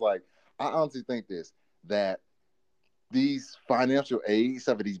one. But it's like, I honestly think this, that these financial aid,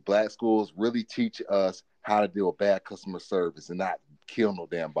 some of these black schools really teach us how to deal with bad customer service and not kill no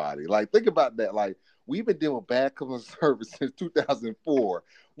damn body. Like, think about that. Like, we've been dealing with bad customer service since 2004.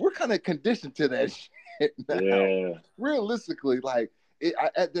 We're kind of conditioned to that shit now. Yeah. Realistically, like, so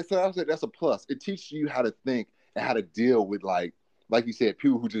I would say that's a plus. It teaches you how to think and how to deal with, like you said,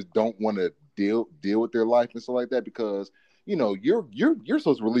 people who just don't want to deal with their life and stuff like that, because, you know, you're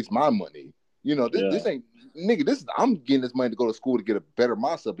supposed to release my money. You know, this ain't, nigga, this is, I'm getting this money to go to school to get a better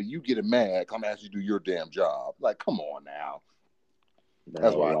myself, but you getting mad, I'm asking you to do your damn job. Like, come on now.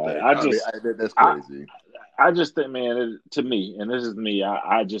 That's why I think. That's crazy. I just think, man, to me, and this is me,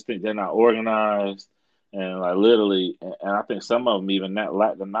 I just think they're not organized, and like literally, and I think some of them even not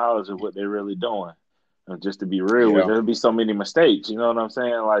lack the knowledge of what they're really doing. And just to be real with, there'll be so many mistakes. You know what I'm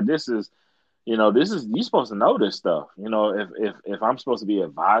saying? Like, this is you're supposed to know this stuff. You know, if I'm supposed to be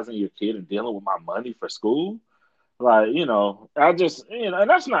advising your kid and dealing with my money for school, like, you know, I just, you know, and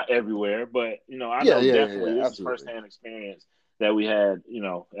that's not everywhere, but, you know, I know definitely this is firsthand experience that we had, you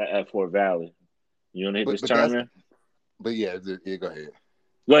know, at Fort Valley. You want to hit this chime in? But yeah, go ahead.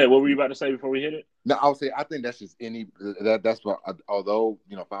 Go ahead. What were you about to say before we hit it? No, I would say I think that's just that's what, although,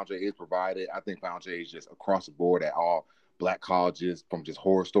 you know, financial aid is provided, I think financial aid is just across the board at all black colleges, from just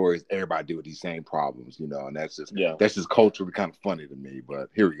horror stories. Everybody deal with these same problems, you know, and that's just culturally kind of funny to me. But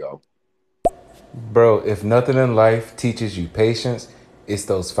here we go. Bro, if nothing in life teaches you patience, it's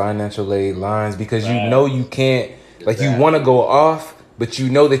those financial aid lines, because you know you can't, like, you want to go off, but you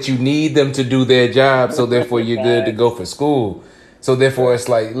know that you need them to do their job, so therefore you're good to go for school. So therefore it's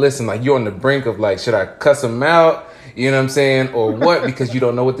like, listen, like, you're on the brink of, like, should I cuss them out? You know what I'm saying? Or what? Because you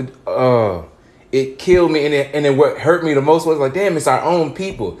don't know what to do. It killed me. And then what hurt me the most was, like, damn, it's our own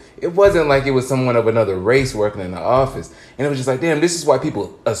people. It wasn't like it was someone of another race working in the office. And it was just like, damn, this is why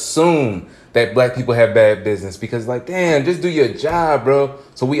people assume that black people have bad business, because, like, damn, just do your job, bro,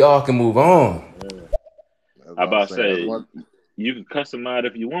 so we all can move on. I about to say, you can cuss them out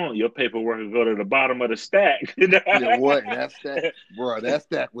if you want. Your paperwork will go to the bottom of the stack. Yeah, what? That stack, bro, that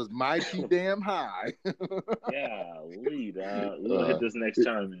stack was mighty damn high. Yeah, we'll hit this next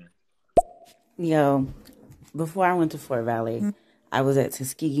chime in. Yo, before I went to Fort Valley, I was at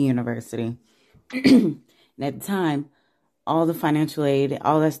Tuskegee University. And at the time, all the financial aid,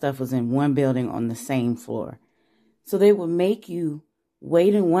 all that stuff was in one building on the same floor. So they would make you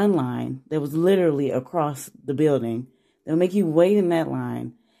wait in one line that was literally across the building. They'll make you wait in that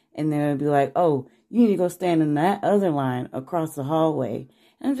line, and then it'll be like, oh, you need to go stand in that other line across the hallway.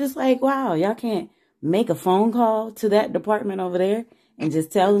 And I'm just like, wow, y'all can't make a phone call to that department over there and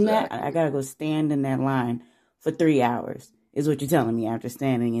just tell them that? I got to go stand in that line for 3 hours, is what you're telling me, after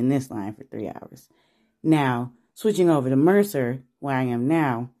standing in this line for 3 hours. Now, switching over to Mercer, where I am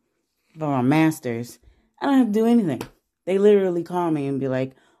now, for my master's, I don't have to do anything. They literally call me and be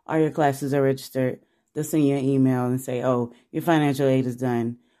like, all your classes are registered. They'll send you an email and say, oh, your financial aid is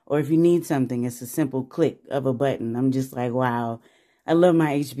done. Or if you need something, it's a simple click of a button. I'm just like, wow, I love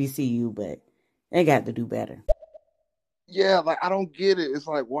my HBCU, but they got to do better. Yeah, like, I don't get it. It's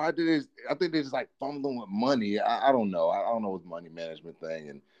like, why did it? I think they're just like fumbling with money. I don't know. I don't know what's money management thing.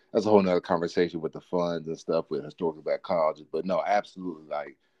 And that's a whole nother conversation with the funds and stuff with historically black colleges. But no, absolutely.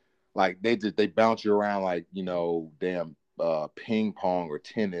 Like they bounce you around like, you know, damn ping pong or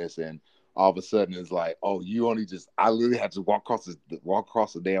tennis, and all of a sudden it's like, oh, I literally have to walk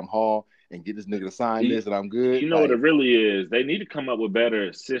across the damn hall and get this nigga to sign this, and I'm good. You know, like, what it really is? They need to come up with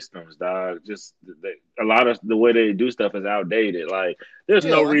better systems, dog. Just a lot of the way they do stuff is outdated. Like, there's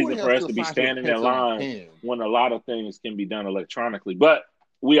no reason for us to be standing in line when a lot of things can be done electronically. But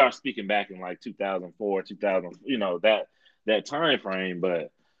we are speaking back in like 2004, 2000, you know, that time frame.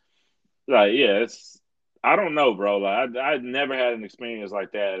 But like, yeah, I don't know, bro. Like, I've never had an experience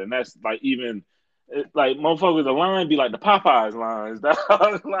like that, and that's like, even like, motherfuckers, the line be like the Popeyes lines.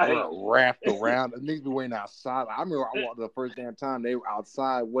 Like, wrapped around. Niggas be waiting outside. I remember I walked the first damn time, they were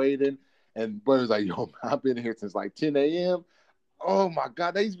outside waiting, and brother's like, yo, I've been here since like 10 a.m. Oh my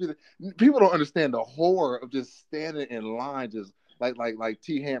God, they used to be people don't understand the horror of just standing in line, just like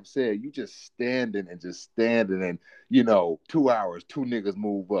T Hamp said, you just standing, and you know, 2 hours, two niggas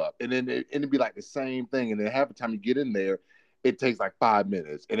move up, and then it'd be like the same thing, and then half the time you get in there, it takes like 5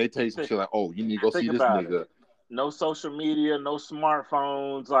 minutes, and they tell you some shit like, oh, you need to go see this nigga. No social media, no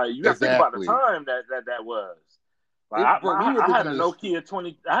smartphones. Like, you got to think about the time that was. Like, I had a Nokia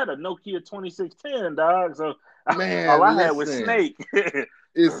 20. I had a Nokia 2610, dog. So man, all I had was Snake.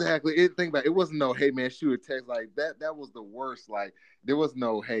 Exactly. Think about it. It wasn't no, hey man, shoot a text like that. That was the worst. Like there was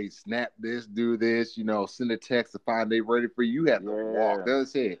no, hey, snap this, do this, send a text to find they ready for you. You had to walk.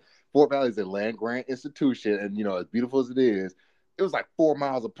 That's it. Fort Valley is a land grant institution, and as beautiful as it is, it was like 4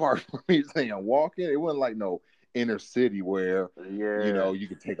 miles apart from me saying walking. It wasn't like no inner city where you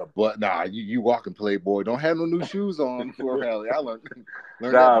could take a bus. Nah, you walk and play, boy. Don't have no new shoes on for Valley. I learned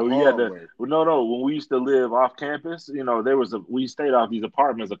that the hard way. No. When we used to live off campus, we stayed off these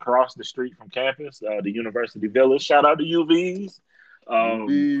apartments across the street from campus, the University Village. Shout out to UVs.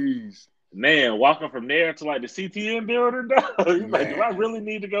 UVs. Man, walking from there to like the CTN building, like, do I really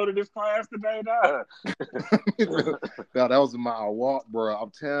need to go to this class today, dog? No, that was a mile walk, bro. I'm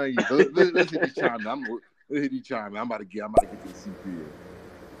telling you. Let's hit the chime. I'm about to get to the CTN.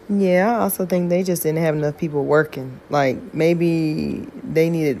 Yeah, I also think they just didn't have enough people working. Like maybe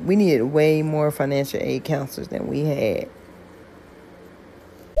we needed way more financial aid counselors than we had.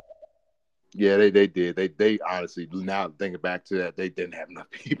 Yeah, they did. They honestly, now thinking back to that, they didn't have enough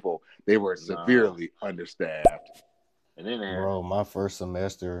people. They were severely understaffed. And then bro, my first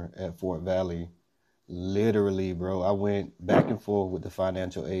semester at Fort Valley, literally, bro, I went back and forth with the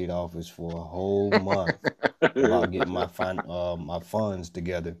financial aid office for a whole month about getting my funds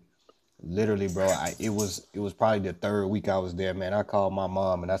together. Literally, bro, it was probably the third week I was there, man. I called my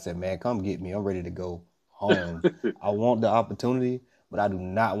mom and I said, man, come get me. I'm ready to go home. I want the opportunity, but I do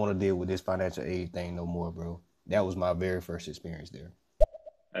not want to deal with this financial aid thing no more, bro. That was my very first experience there.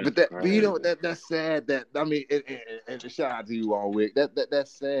 But that's sad. That I mean, and shout out to you all, Wick.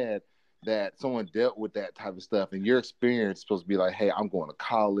 That's sad that someone dealt with that type of stuff, and your experience is supposed to be like, hey, I'm going to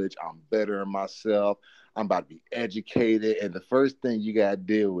college, I'm bettering myself, I'm about to be educated, and the first thing you gotta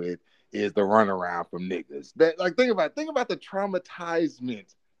deal with is the runaround from niggas. That think about the traumatizing.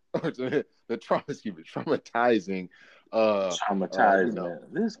 This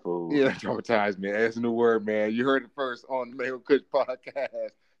fool. Yeah, traumatizement. That's a new word, man. You heard it first on the Mango Kush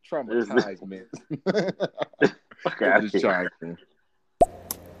podcast. Traumatizement.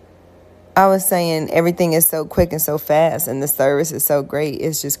 I was saying everything is so quick and so fast, and the service is so great.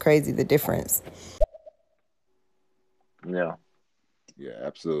 It's just crazy the difference. Yeah. Yeah,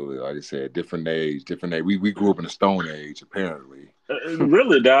 absolutely. Like I said, different age. We grew up in the Stone Age, apparently.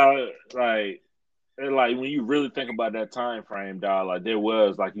 Really, dog. Like when you really think about that time frame, dog, like there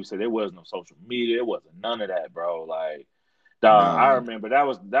was, like you said, there was no social media. There wasn't none of that, bro. Like, dog, I remember that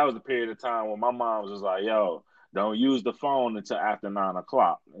was the period of time when my mom was just like, yo, don't use the phone until after 9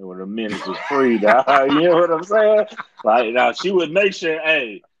 o'clock. When the minutes was free, dog. You know what I'm saying? Like, now she would make sure,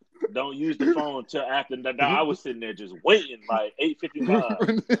 hey, don't use the phone till after that. I was sitting there just waiting, like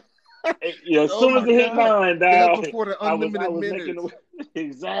 8:59. As soon as it hit 9, dog, before the unlimited minutes.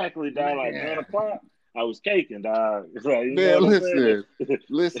 Exactly, dog. Like 9 o'clock, I was caking, dog. Like, man,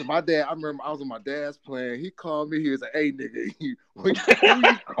 listen. My dad. I remember I was on my dad's plan. He called me. He was like, "Hey, nigga, who you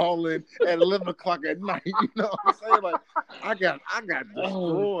calling at 11 o'clock at night?" You know what I'm saying? Like, I got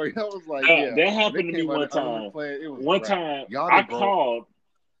destroyed. I was like, yeah. That happened to me one time. One time, I called.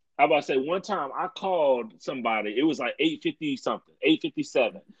 I about to say one time I called somebody. It was like 8:50 something,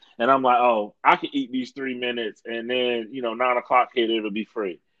 8:57, and I'm like, oh, I can eat these 3 minutes, and then 9 o'clock hit, it'll be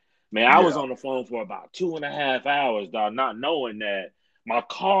free. Man, I was on the phone for about 2.5 hours, dog, not knowing that my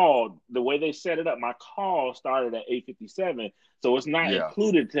call, the way they set it up, my call started at 8:57, so it's not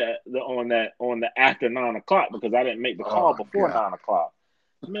included on the after 9 o'clock because I didn't make the call before 9 o'clock.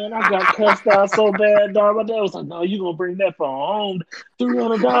 Man, I got cussed out so bad, dog. My dad was like, no, you going to bring that phone home?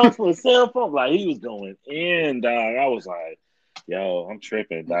 $300 for a cell phone? Like, he was going in, dog. I was like, yo, I'm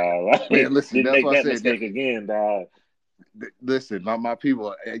tripping, dog. Like, man, listen, didn't make that mistake again, dog. Listen, my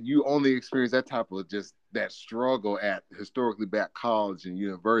people, you only experience that type of just that struggle at historically black college and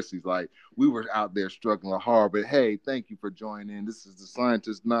universities. Like, we were out there struggling hard, but hey, thank you for joining in. This is the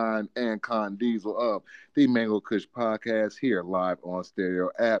Scientist 9 and Con Diesel of the Mango Kush podcast here live on Stereo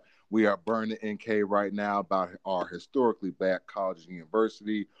app. We are burning NK right now about our historically black college and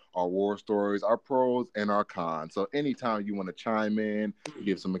university, our war stories, our pros, and our cons. So anytime you want to chime in,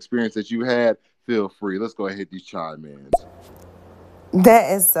 give some experience that you had, feel free. Let's go ahead and hit these chime-ins.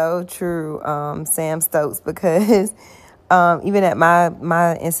 That is so true, Sam Stokes, because even at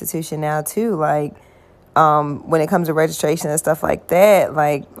my institution now too, like when it comes to registration and stuff like that,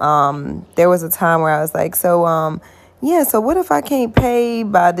 like there was a time where I was like, so what if I can't pay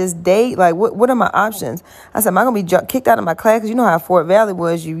by this date? Like, what are my options? I said, am I going to be kicked out of my class? Because you know how Fort Valley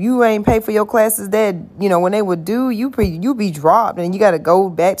was. You ain't pay for your classes that, when they would due, you be dropped. And you got to go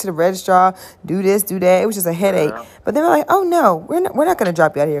back to the registrar, do this, do that. It was just a headache. Yeah. But they were like, oh, no, we're not going to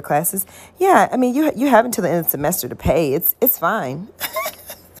drop you out of your classes. Yeah, I mean, you have until the end of the semester to pay. It's fine.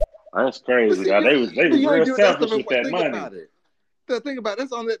 That's crazy. See, Now, they was you ain't real doing that selfish stuff. with that Think money. about it. Think about it.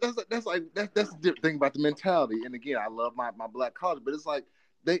 That's the different thing about the mentality. And again, I love my black college, but it's like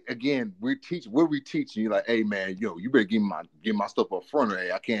we're teaching you like, hey man, you better give my stuff up front, or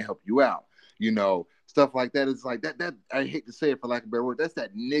hey, I can't help you out. Stuff like that. It's like that I hate to say it for lack of a better word. That's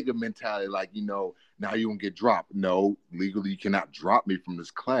that nigga mentality. Like, now you won't get dropped. No, legally you cannot drop me from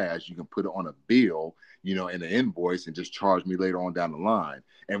this class. You can put it on a bill, in an invoice and just charge me later on down the line.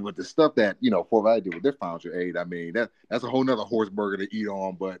 And with the stuff that, Fort Valley did with their financial aid, I mean, that's a whole nother horse burger to eat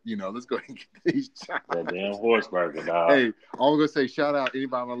on. But, let's go ahead and get these jobs. That damn horse burger, dog. Hey, I'm going to say shout out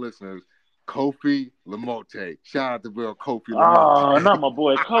anybody, my listeners. Kofi Lamote. Shout out to Bill Kofi Lamote. Oh, not my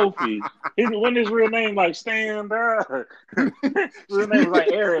boy Kofi. Wasn't his real name like Stan, bro? Real name was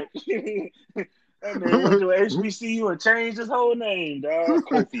like Eric. That man went to HBCU and changed his whole name, dog.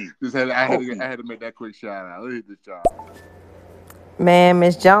 Kofi. I had to make that quick shout out. Look at this job. Man,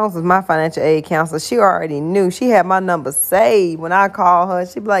 Miss Jones was my financial aid counselor. She already knew. She had my number saved. When I called her,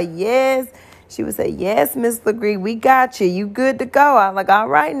 she'd be like, yes. She would say, yes, Miss LeGree, we got you. You good to go. I'm like, all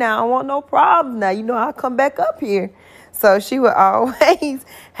right now. I don't want no problem now. I'll come back up here. So she would always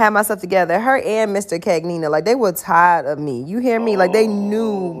have my stuff together. Her and Mr. Cagnina, like, they were tired of me. You hear me? Like, they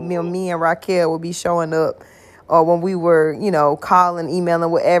knew me and Raquel would be showing up or when we were, calling, emailing,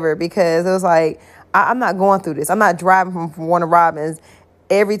 whatever, because it was like, I'm not going through this. I'm not driving from Warner Robins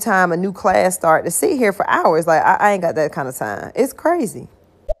every time a new class starts to sit here for hours. Like, I ain't got that kind of time. It's crazy.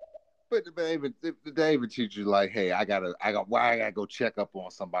 But they even teach you like, hey, I gotta go check up on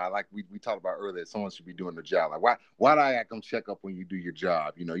somebody. Like we talked about earlier, someone should be doing the job. Like why do I gotta come check up when you do your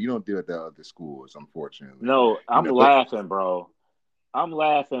job? You don't do it at the other schools, unfortunately. No, I'm laughing, bro. I'm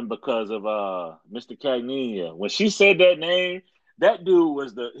laughing because of Mr. Cagnina. When she said that name, that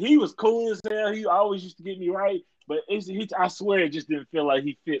dude he was cool as hell. He always used to get me right. But I swear it just didn't feel like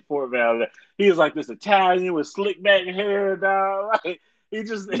he fit Fort Valley. He was like this Italian with slick back hair, dog. Like, he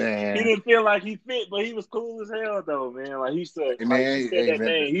didn't feel like he fit, but he was cool as hell though, man. Like he said, name.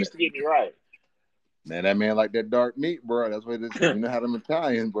 He used to get me right. Man, that man like that dark meat, bro. That's what it is. You know how them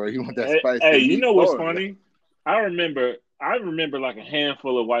Italian, bro. You want that spicy Hey, meat. you know what's funny? I remember like a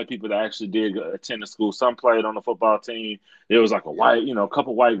handful of white people that actually did attend the school. Some played on the football team. There was like a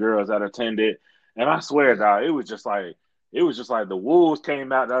couple white girls that attended. And I swear, dog, it was just like the wolves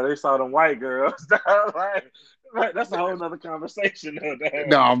came out, dog. They saw them white girls, dog. Like, that's a whole nother conversation, though, dog.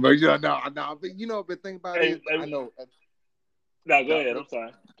 No, but but think about it. I know. No, go ahead. I'm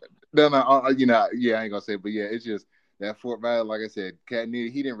sorry. No, I ain't gonna say, but yeah, it's just that Fort Valley, like I said, Cagnina,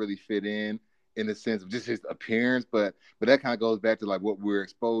 he didn't really fit in the sense of just his appearance, but that kind of goes back to like what we're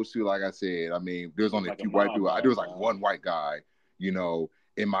exposed to. Like I said, I mean, there's only a few white people. There was like one white guy,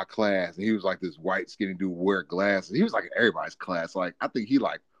 in my class, and he was like this white skinny dude wear glasses. He was like in everybody's class. Like I think he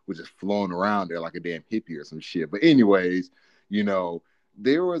like was just flown around there like a damn hippie or some shit. But anyways,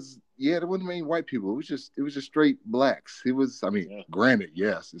 there wasn't many white people. It was just straight blacks. Granted,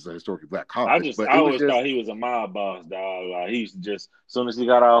 yes, it's a historically black college. I always thought he was a mob boss, dog. Like he used to just, as soon as he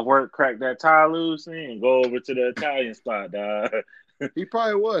got off work, crack that tie loose and go over to the Italian spot, dog. He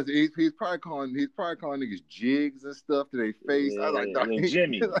probably was. He's probably calling niggas jigs and stuff to their face. Yeah, I was like,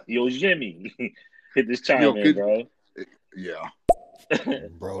 Jimmy, Jimmy, hit this chime in, bro. Yeah.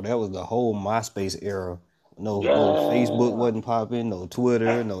 Bro, that was the whole MySpace era. No Facebook wasn't popping, no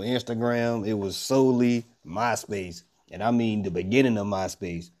Twitter, no Instagram. It was solely MySpace. And I mean the beginning of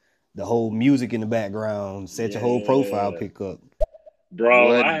MySpace. The whole music in the background, set your whole profile pick up.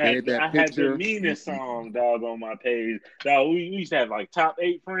 Bro, I had the meanest song, dog, on my page. Dog, we used to have like top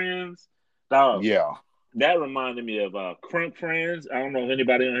 8 friends. Dog. Yeah. That reminded me of Crunk Friends. I don't know if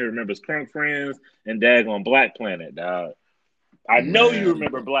anybody on here remembers Crunk Friends and Daggone Black Planet, dog. I know you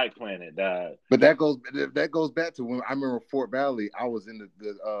remember Black Planet, dog. But that goes back to when I remember Fort Valley. I was in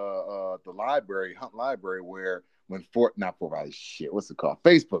the library, Hunt Library, where when not Fort Valley, what's it called?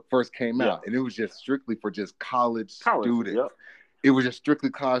 Facebook first came out, and it was just strictly for just college students. Yep. It was just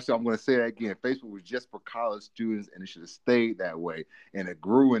strictly college. So I'm going to say that again. Facebook was just for college students, and it should have stayed that way. And it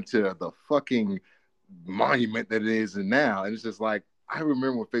grew into the fucking monument that it is now. And it's just like, I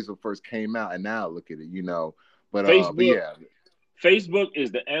remember when Facebook first came out, and now look at it, But Facebook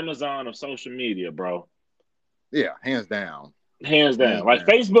is the Amazon of social media, bro. Yeah, hands down.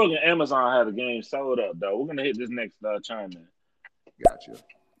 Facebook and Amazon have the game sold up, though. We're going to hit this next chime in. Gotcha.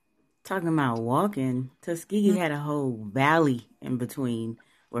 Talking about walking, Tuskegee had a whole valley in between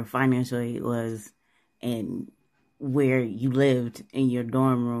where financial aid was and where you lived in your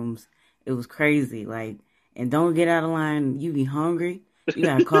dorm rooms. It was crazy. Like, and don't get out of line. You be hungry. You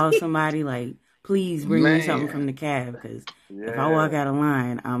got to call somebody like, please bring me something from the cab, because if I walk out of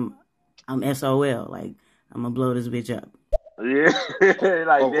line, I'm SOL. Like, I'm gonna blow this bitch up. Yeah,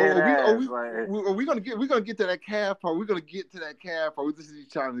 like dead ass. Are we gonna get to that calf part? We're gonna get to that calf part. We're just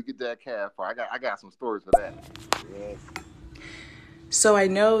trying to get to that calf part. I got some stories for that. Yeah. So I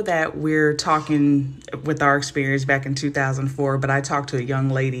know that we're talking with our experience back in 2004, but I talked to a young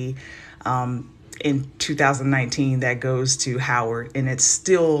lady in 2019 that goes to Howard, and it's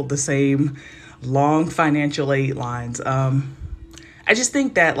still the same long financial aid lines. I just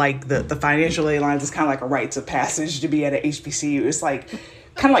think that like the financial aid lines is kind of like a rites of passage to be at an HBCU. It's like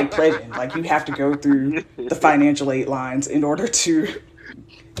kind of like pledging. Like you have to go through the financial aid lines in order to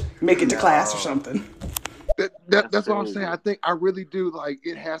make it to class or something. That's what I'm saying. I think I really do. Like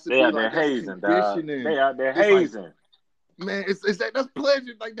it has to be like hazing, conditioning. They're hazing. Like, man, that's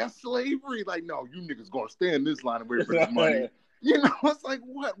pleasure. Like that's slavery. Like no, you niggas gonna stay in this line and wait for this money. You know, it's like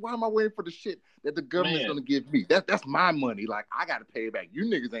what? Why am I waiting for the shit that the government's gonna give me? That's my money. Like I gotta pay it back. You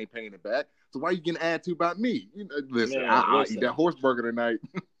niggas ain't paying it back. So why you getting add to about me? You know, listen, I'll eat that horse burger tonight.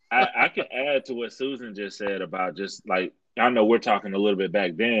 I can add to what Susan just said about just like I know we're talking a little bit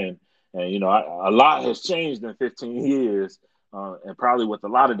back then. And, you know, a lot has changed in 15 years, and probably with a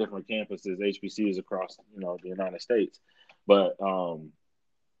lot of different campuses, HBCUs across, you know, the United States. But,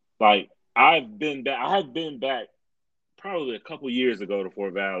 like, I have been back probably a couple years ago to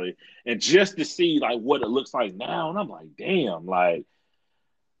Fort Valley, and just to see, like, what it looks like now, and I'm like, damn, like,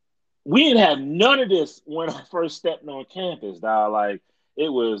 we didn't have none of this when I first stepped on campus, dog. Like, it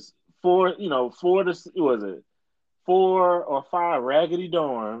was 4 or 5 raggedy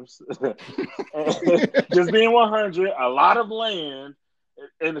dorms, just being 100, a lot of land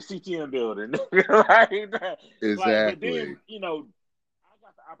in the CTM building. Exactly. But then, you know, I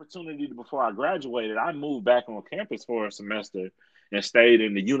got the opportunity before I graduated. I moved back on campus for a semester and stayed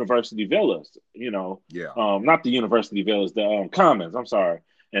in the University Villas. You know, not the University Villas, the Commons. I'm sorry.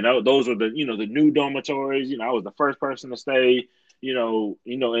 And those were the new dormitories. You know, I was the first person to stay. You know,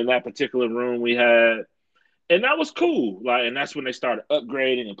 in that particular room we had. And that was cool. Like, and that's when they started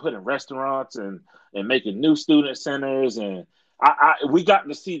upgrading and putting restaurants and making new student centers. And we got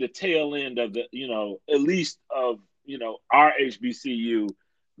to see the tail end of the, you know, at least of, you know, our HBCU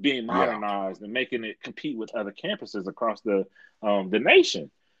being modernized and making it compete with other campuses across the nation.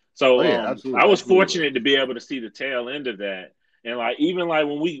 So I was fortunate to be able to see the tail end of that. And like, even like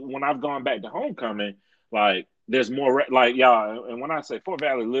when I've gone back to homecoming, like there's more like y'all. And when I say Fort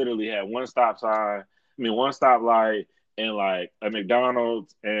Valley literally had one stop light and like a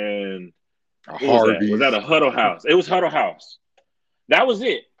McDonald's and a Hardee's. Was that a Huddle House? It was Huddle House. That was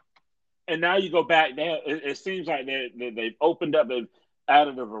it. And now you go back there, it seems like they've opened up, they've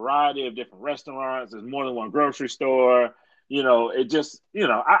added a variety of different restaurants. There's more than one grocery store. You know, it just, you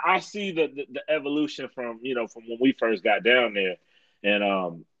know, I see the evolution from when we first got down there. And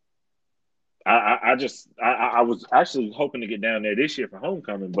I was actually hoping to get down there this year for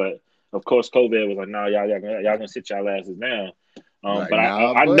homecoming, but of course, COVID was like, no, y'all gonna sit y'all asses down. But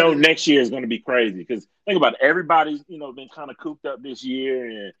I know next year is going to be crazy because think about it, everybody's been kind of cooped up this year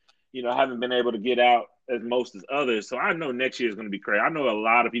and haven't been able to get out as most as others. So I know next year is going to be crazy. I know a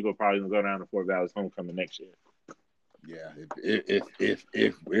lot of people are probably going to go down to Fort Valley's homecoming next year. Yeah,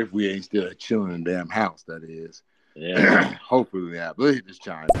 if we ain't still chilling in the damn house, that is. Yeah. Hopefully not. But hit this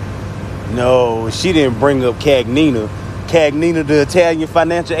chime. No, she didn't bring up Cagnina. Cagnina, the Italian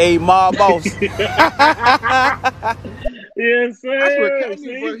financial aid mob boss. Yes, sir. I swear,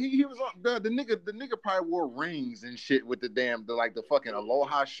 Cagney, he was the nigga probably wore rings and shit with the fucking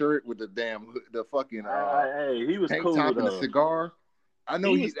Aloha shirt with the fucking hey, he was tank cool top though. and a cigar. I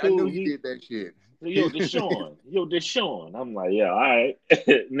know he did that shit. Yo, Deshaun. I'm like, yeah, all right.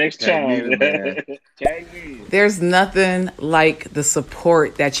 Next time. There's nothing like the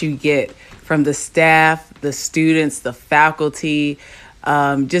support that you get from the staff, the students, the faculty,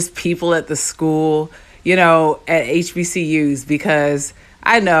 just people at the school, at HBCUs, because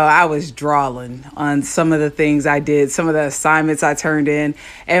I know I was drawling on some of the things I did, some of the assignments I turned in,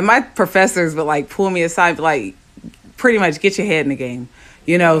 and my professors would pull me aside, pretty much get your head in the game,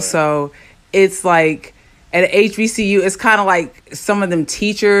 so it's like at HBCU, it's kind of like some of them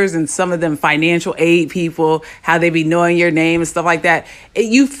teachers and some of them financial aid people, how they be knowing your name and stuff like that.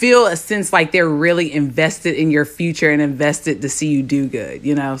 You feel a sense like they're really invested in your future and invested to see you do good,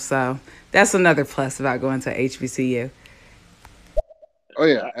 so that's another plus about going to HBCU. Oh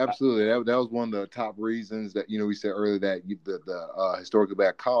yeah, absolutely. That was one of the top reasons that we said earlier that the historically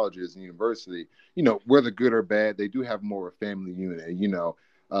black colleges and university, whether good or bad, they do have more of a family unit.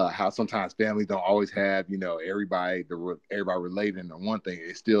 How sometimes families don't always have everybody relating on one thing.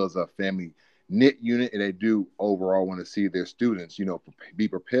 It still is a family knit unit, and they do overall want to see their students, be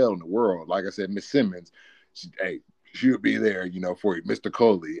propelled in the world. Like I said, Miss Simmons, she'll be there, for you. Mr.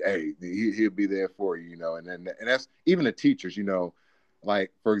 Coley, he'll be there for you, and that's even the teachers,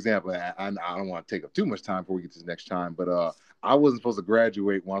 like, for example, I don't want to take up too much time before we get to the next time, but I wasn't supposed to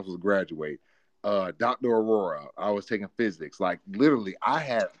graduate when I was supposed to graduate. Dr. Aurora, I was taking physics. Like, literally,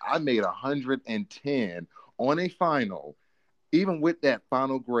 I made 110 on a final. Even with that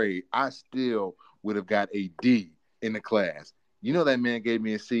final grade, I still would have got a D in the class. That man gave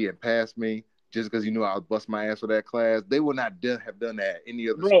me a C and passed me just because he knew I would bust my ass for that class. They would not have done that at any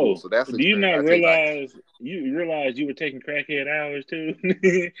other school. So that's do you not realize you realized you were taking crackhead hours too?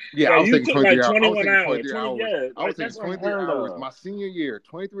 Yeah, I was taking 23 hours. 21 hours. I was taking 23 hours. My senior year,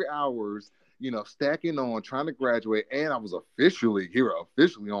 23 hours, stacking on, trying to graduate, and I was officially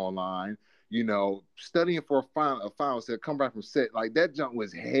online. Studying for a final set, come back from set, like that junk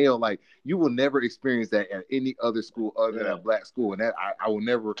was hell. Like, you will never experience that at any other school other than a black school, and that I will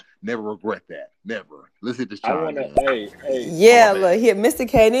never regret that. Never. Let's hit this chime. Look here, Mr.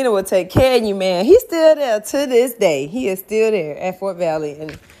 Cagnina will take care of you, man. He's still there to this day. He is still there at Fort Valley,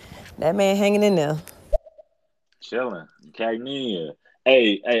 and that man hanging in there, chilling. Cagnina.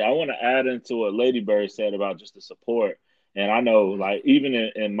 Hey, I want to add into what Lady Bird said about just the support, and I know, like, even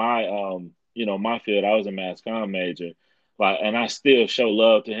in my my field, I was a mass comm major, and I still show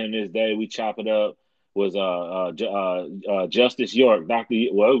love to him this day. We chop it up. Was Justice York,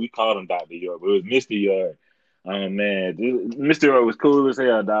 we called him Dr. York, but it was Mr. York. Oh man, Mr. York was cool as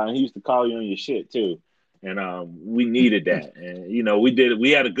hell, dog. He used to call you on your shit too, and we needed that. And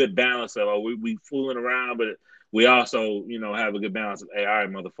we had a good balance of we fooling around, but we also have a good balance of, hey, all right,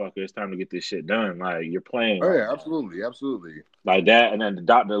 motherfucker, it's time to get this shit done. Like, you're playing. Oh yeah, absolutely, like that. And then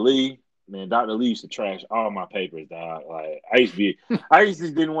Dr. Lee. Man, Dr. Lee used to trash all my papers, dog. Like, I used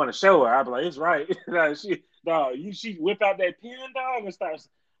to didn't want to show her. I'd be like, it's right. She whip out that pen, dog, and starts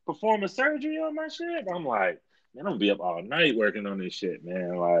performing surgery on my shit. I'm like, man, I'm gonna be up all night working on this shit,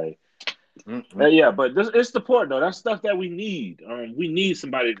 man. Like, yeah, but it's support though. That's stuff that we need. We need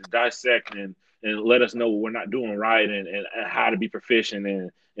somebody to dissect and let us know what we're not doing right and how to be proficient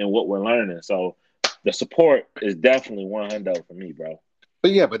in what we're learning. So the support is definitely $100 for me, bro.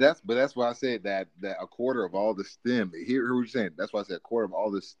 But that's why I said that a quarter of all the STEM, hear what you're saying. That's why I said a quarter of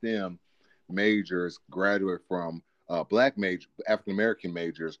all the STEM majors graduate from black African American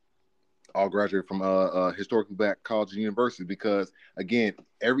majors, all graduate from historically black colleges and universities. Because again,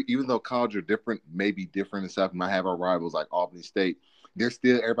 even though colleges are different, maybe different and stuff, might have our rivals like Albany State,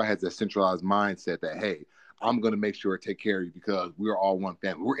 everybody has a centralized mindset that, hey, I'm gonna make sure I take care of you because we're all one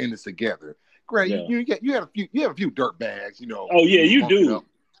family. We're in this together. Great, you have a few dirt bags, Oh yeah, you do.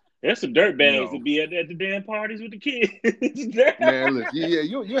 There's some dirt bags to be at the damn parties with the kids. Man, look,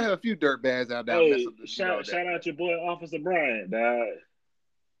 you have a few dirt bags out there. Hey, shout out your boy Officer Bryant, dog.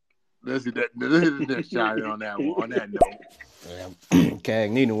 Let's hit the next shot on that one. On that note,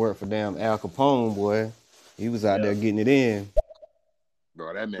 Cagnina worked for damn Al Capone, boy. He was out there getting it in.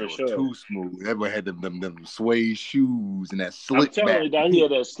 Bro, that man was too smooth. That boy had them suede shoes and that slick back. I'm telling you, dog, he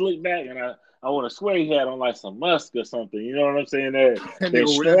had that slick back, and I want to swear he had on like some musk or something. You know what I'm saying? That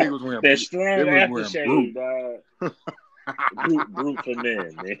strong aftershave, dog. Group for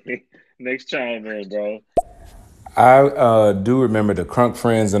men, man. Next chime in, bro. I do remember the Crunk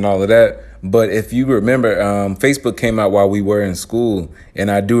Friends and all of that. But if you remember, Facebook came out while we were in school.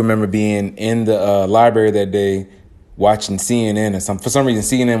 And I do remember being in the library that day watching CNN and for some reason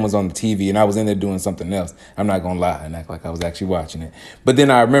CNN was on the TV and I was in there doing something else. I'm not gonna lie and act like I was actually watching it. But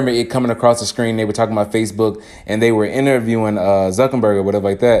then I remember it coming across the screen. They were talking about Facebook and they were interviewing Zuckerberg or whatever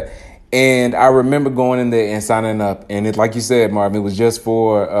like that. And I remember going in there and signing up. And it, like you said, Marvin, it was just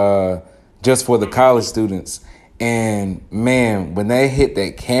for the college students. And man, when they hit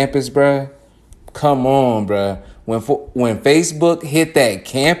that campus, bruh, come on, bruh. When Facebook hit that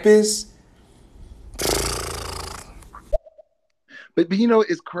campus. But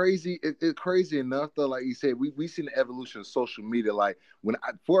it's crazy. It's crazy enough though. Like you said, we seen the evolution of social media. Like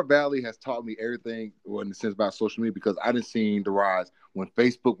Fort Valley has taught me everything, in the sense about social media, because I didn't see the rise when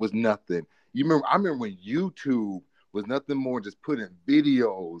Facebook was nothing. I remember when YouTube was nothing more than just putting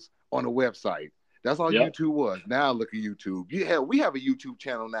videos on a website. That's all YouTube was. Now look at YouTube. We have a YouTube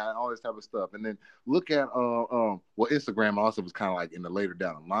channel now and all this type of stuff. And then look at Instagram also was kind of like in the later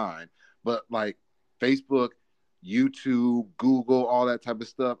down the line. But like Facebook, YouTube, Google, all that type of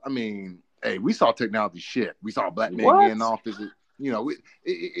stuff. I mean, hey, we saw technology shift. We saw black men get in office.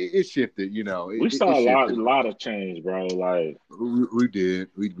 It shifted. We saw a lot of change, bro. Like we did.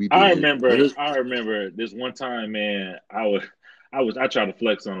 We did. I remember this one time, man. I tried to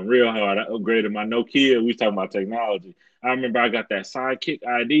flex on them real hard. I upgraded my Nokia. We was talking about technology. I remember I got that Sidekick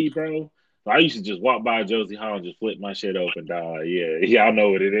ID, bro. So I used to just walk by Josie Hall and just flip my shit open, dog. Yeah, y'all know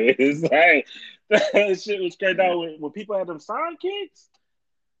what it is. Like, that shit was crazy, dog. When people had them sidekicks,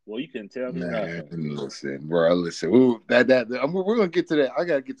 well, you couldn't tell me Man, nothing. listen, bro, listen. Ooh, we're gonna get to that. I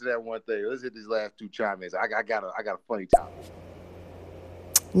gotta get to that one thing. Let's hit these last two chime-ins. I got a funny topic.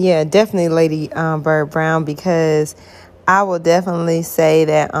 Yeah, definitely Lady Bird Brown, because I will definitely say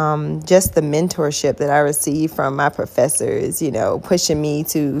that just the mentorship that I received from my professors, pushing me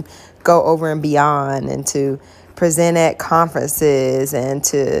to go over and beyond and to present at conferences and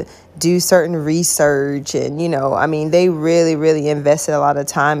to do certain research. And, they really, really invested a lot of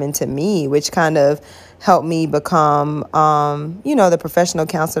time into me, which kind of helped me become, the professional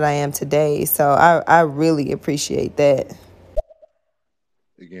counselor I am today. So I really appreciate that.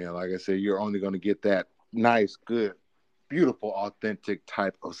 Again, like I said, you're only going to get that nice, good, beautiful, authentic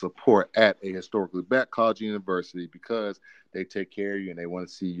type of support at a historically black college university because they take care of you and they want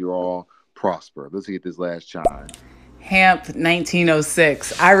to see you all prosper. Let's get this last chime. Hamp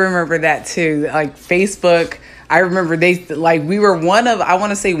 1906. I remember that too. Like Facebook, I remember we were one of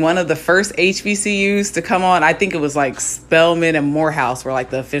the first HBCUs to come on. I think it was like Spelman and Morehouse were like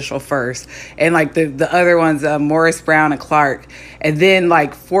the official first. And like the other ones, Morris Brown and Clark. And then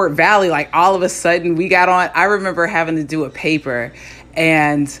like Fort Valley, like all of a sudden we got on. I remember having to do a paper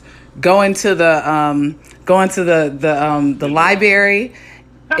and going to the library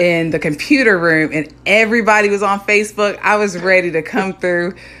in the computer room, and everybody was on Facebook. I was ready to come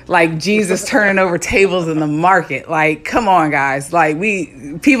through like Jesus turning over tables in the market. Like, come on, guys. Like,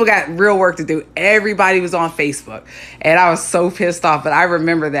 people got real work to do. Everybody was on Facebook, and I was so pissed off, but I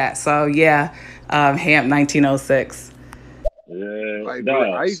remember that. So yeah, Hamp 1906. Yeah, like,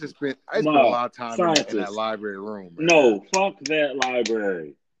 bro, I used to spend a lot of time in that library room, man. No, fuck that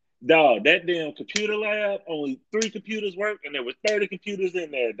library. Dog, that damn computer lab, only 3 computers worked, and there was 30 computers in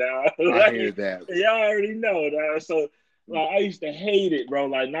there, dog. I hear that. Y'all already know, dog. So, like, I used to hate it, bro.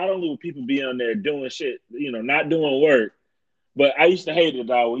 Like, not only would people be on there doing shit, not doing work, but I used to hate it,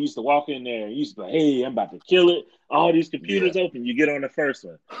 dog. We used to walk in there and used to be like, hey, I'm about to kill it. All these computers open, you get on the first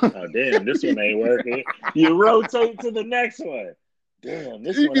one. Oh, damn, this one ain't working. You rotate to the next one. Damn,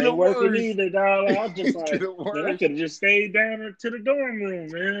 this one ain't working either, dog. I was just like, man, I could have just stayed down to the dorm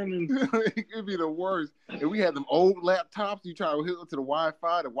room, man. It could be the worst. And we had them old laptops. You try to hook up to the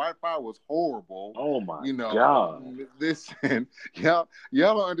Wi-Fi. The Wi-Fi was horrible. Oh my God! Listen, y'all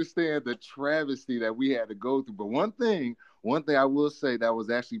don't understand the travesty that we had to go through. But one thing I will say that was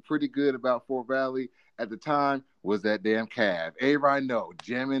actually pretty good about Fort Valley at the time was that damn cab. Everybody know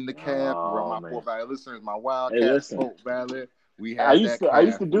jamming the cab. My Fort Valley listeners, my Wildcat, Fort Valley. I used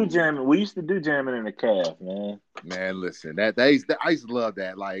to do jamming. We used to do jamming in the cab, man. Man, listen, I used to love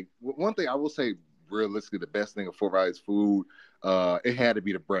that. Like, one thing I will say, realistically, the best thing of Fort Valley's food, it had to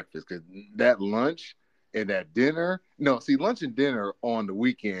be the breakfast, because that lunch and that dinner. No, see, lunch and dinner on the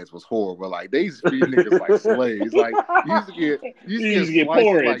weekends was horrible. Like, they used to feed niggas like slaves. Like, you used to get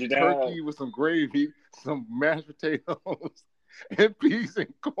porridge, like turkey with some gravy, some mashed potatoes, and peas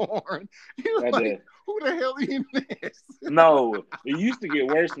and corn. He was like, who the hell eating this? No, it used to get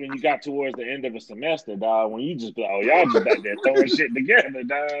worse when you got towards the end of a semester, dog. When you just be, y'all just back there throwing shit together,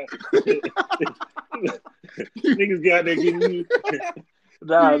 dog. Niggas got there getting you.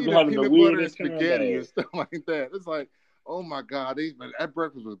 Dog, having the weirdest spaghetti and stuff like that. It's like, oh my God, that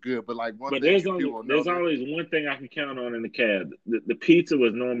breakfast was good. But like, there's always one thing I can count on in the cab. The pizza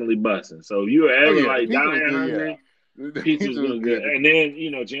was normally busting. So if you were ever dying hungry, pizza was really good. And then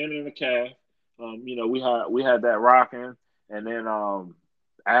jamming in the cab. We had that rocking, and then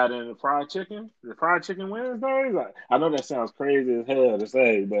adding the fried chicken Wednesdays. Like, I know that sounds crazy as hell to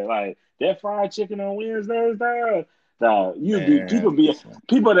say, but like that fried chicken on Wednesdays, dog,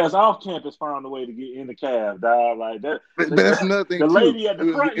 people that's off campus found a way to get in the cab, dog. Like that. But that's another thing. The lady at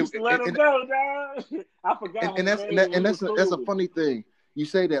the front used to let them go, dog. I forgot. And that's a funny thing. You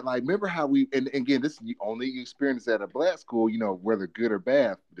say that, like, remember how and again, this is the only experience at a black school, whether good or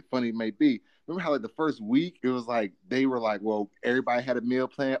bad, the funny it may be. Remember how, like, the first week, it was like, they were like, well, everybody had a meal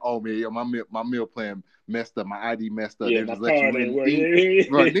plan. Oh, man, my meal plan messed up. My ID messed up. Yeah, they just let you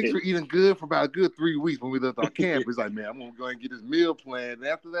eat. Right, niggas were eating good for about a good 3 weeks when we left our camp. It's like, man, I'm going to go and get this meal plan. And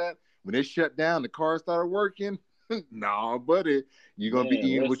after that, when they shut down, the car started working. Nah, buddy, you're going to be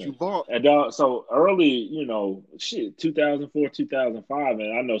eating what you bought. And so early, 2004, 2005,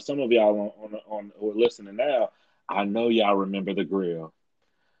 and I know some of y'all on who are listening now, I know y'all remember the grill.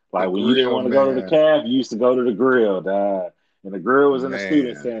 Like, when you didn't want to go to the cab, you used to go to the grill, dog. And the grill was in the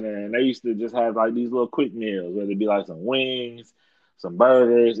student center, and they used to just have like these little quick meals, whether it be like some wings, some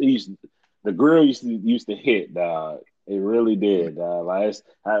burgers. The grill used to hit, dog. It really did, dog. Like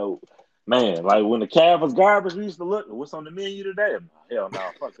man, like when the calf was garbage, we used to look, what's on the menu today? Hell no,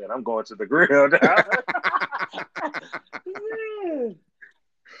 fuck that. I'm going to the grill, dog. Yeah.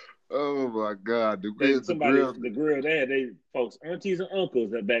 Oh my God, the grill there, they folks, aunties and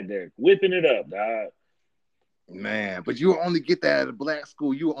uncles are back there whipping it up, dog. Man, but you only get that at a black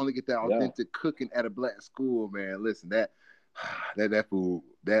school. You only get that authentic cooking at a black school, man. Listen, that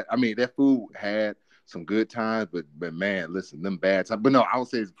food had some good times, but man, listen, them bad times. But no, I would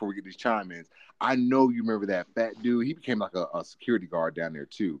say this before we get these chime-ins. I know you remember that fat dude. He became like a security guard down there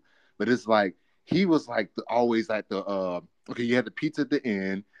too. But it's like he was like always like the you had the pizza at the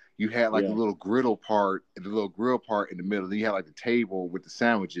end. You had like the little grill part in the middle. Then you had like the table with the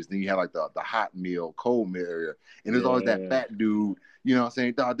sandwiches. Then you had like the hot meal, cold meal area. And there's always that fat dude. You know what I'm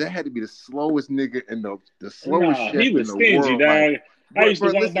saying? Dog, that had to be the slowest nigga and the slowest chef he was in the stingy, world. Dog. Like, I used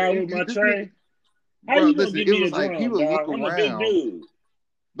to walk by with my tray. How you gonna give me a drum, he would dog? look I'm around, a big dude.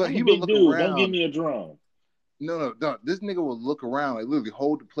 But he would look around. Don't give me a drum. No. This nigga would look around, like literally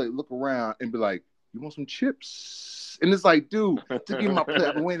hold the plate, look around, and be like, "You want some chips?" And it's like, dude, to give my plate,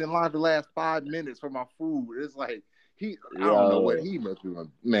 I've been waiting in line for the last 5 minutes for my food. It's like I don't know what he must be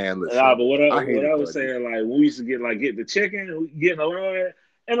doing. Man, listen. Nah, but what I was saying, like we used to get the chicken, get in the line,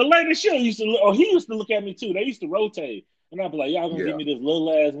 and the lady he used to look at me too. They used to rotate, and I'd be like, "Y'all gonna give me this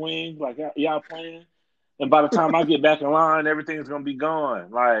little ass wing? Like y'all playing?" And by the time I get back in line, everything's gonna be gone.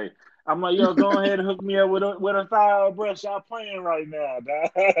 Like I'm like, "Yo, go ahead and hook me up with a thigh brush. Y'all playing right now, dog."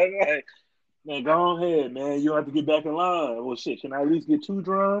 Like, man, go ahead, man. You don't have to get back in line. Well, shit, can I at least get 2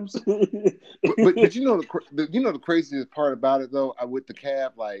 drums? but you know the craziest part about it though, with the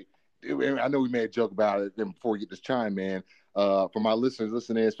calf, like I know we made a joke about it. Then before we get this chime in, for my listeners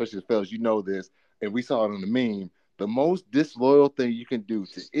listening, especially the fellas, you know this, and we saw it on the meme. The most disloyal thing you can do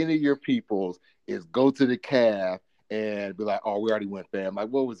to any of your peoples is go to the calf and be like, "Oh, we already went, fam." Like,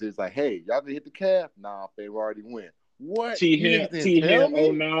 what was it? It's like, "Hey, y'all gonna hit the calf?" Nah, fam, we already went. What? T-Ham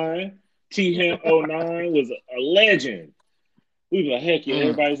 09. T-Ham 09 was a legend. We were like, heck yeah,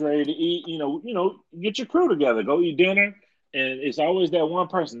 everybody's ready to eat. You know, get your crew together, go eat dinner. And it's always that one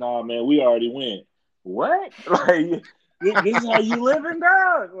person, "Nah, man, we already went." What? Like, this is how you living,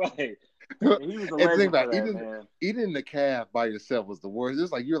 dog? Like, he was a legend for that, man. Eating the calf by yourself was the worst.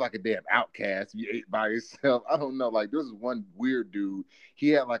 It's like you're like a damn outcast if you ate by yourself. I don't know. Like, there was one weird dude. He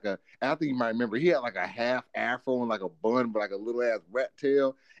had like I think you might remember, he had like a half afro and like a bun, but like a little ass rat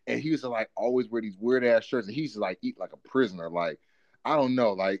tail. And he used to like always wear these weird ass shirts, and he used to like eat like a prisoner. Like, I don't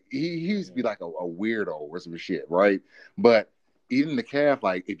know, like he used to be like a weirdo or some shit, right? But eating the calf,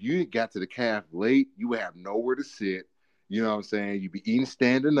 like if you got to the calf late, you would have nowhere to sit. You know what I'm saying? You'd be eating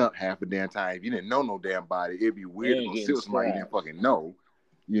standing up half the damn time. If you didn't know no damn body, it'd be weird to go sit with somebody you didn't fucking know.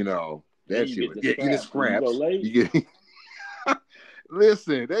 You know, that shit was eating scraps. You get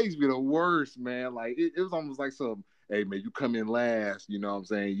listen, they used to be the worst, man. Like it was almost like some, "Hey man, you come in last," you know what I'm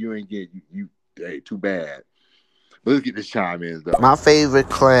saying? You ain't get you hey, too bad. But let's get this chime in though. My favorite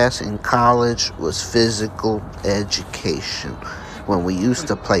class in college was physical education. When we used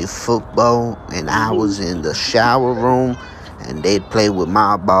to play football and I was in the shower room and they'd play with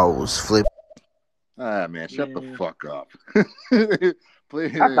my balls, flip. Ah man, shut the fuck up. I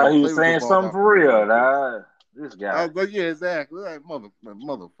thought he was saying something for real, dog. This guy. I was like, yeah, exactly. Like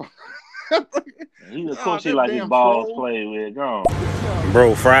motherfucker. Of course, he like his balls played with. Go on.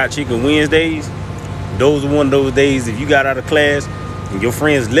 Bro, fried chicken Wednesdays. Those are one of those days if you got out of class and your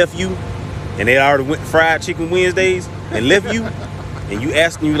friends left you and they already went to fried chicken Wednesdays and left you and you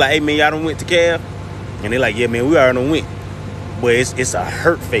asking you like, "Hey man, y'all done went to calf?" And they're like, "Yeah man, we already done went." But it's a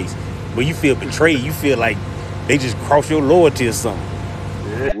hurt face. But you feel betrayed. You feel like they just crossed your loyalty or something.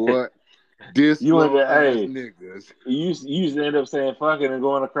 What? Niggas. You used to end up saying "fuck it" and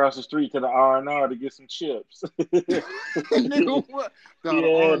going across the street to the R&R to get some chips. Nigga, what?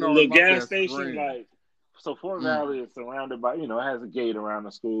 The gas station, like, so Fort Valley is surrounded by, it has a gate around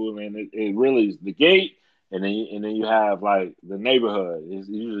the school, and it really is the gate, and then you have like the neighborhood. It's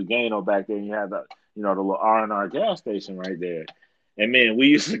usually Gano back there, and you have the the little R&R gas station right there. And man, we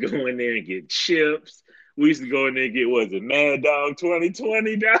used to go in there and get chips. We used to go in there and get, was it Mad Dog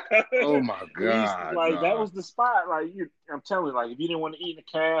 2020, dog? Oh my God. That was the spot. Like, I'm telling you, like, if you didn't want to eat in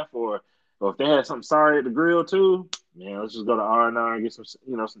the calf or if they had something sorry at the grill too, man, let's just go to R&R and get some,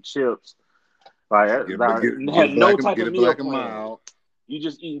 some chips. Like, had no type of meal plan. You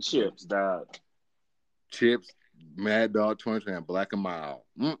just eating chips, dog. Chips, Mad Dog 2020, Black and Mild.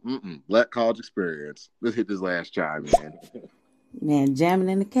 Black college experience. Let's hit this last chime, man. Man, jamming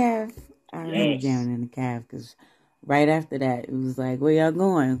in the calf. I remember jamming in the calf because Right after that, it was like, where y'all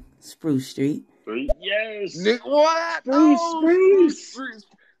going? Spruce Street. Yes. Nick, what? Spruce.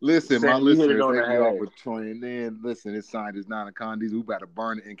 Listen, my Sam, you hit it listeners, on they the be off head. with Twin. Then listen, it's signed as Nine Condies. We about to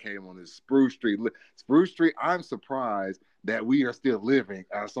burn it and came on this Spruce Street. Spruce Street, I'm surprised that we are still living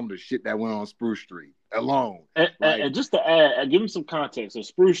some of the shit that went on Spruce Street alone. And just to add, give them some context. So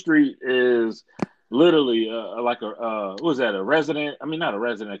Spruce Street is literally like what was that? A resident? I mean, not a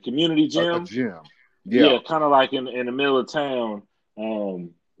resident, a community gym. A gym. Yeah, kind of like in the middle of town.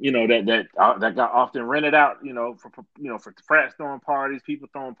 That got often rented out. For frats throwing parties, people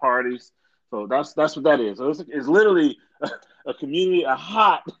throwing parties. So that's what that is. So it's literally a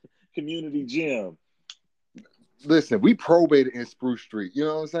hot community gym. Listen, we probated in Spruce Street. You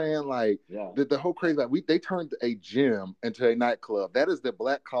know what I'm saying? Like the whole crazy. Like they turned a gym into a nightclub. That is the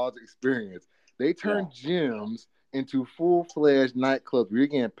Black college experience. They turned gyms into full-fledged nightclubs. You're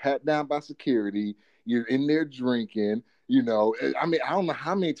getting pat down by security. You're in there drinking. You know, I mean, I don't know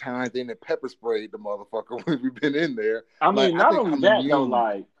how many times they pepper sprayed the motherfucker when we've been in there. I mean, not only that though,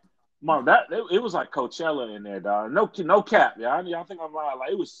 like, Mom, it was like Coachella in there, dog. No cap, y'all think I'm lying?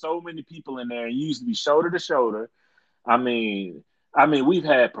 Like, it was so many people in there, and you used to be shoulder to shoulder. I mean, we've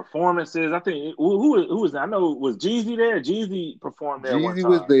had performances. I think who was that? I know, was Jeezy there? Jeezy performed there. Jeezy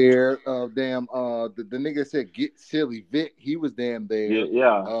was there. The nigga said "Get Silly." Vic, he was damn there.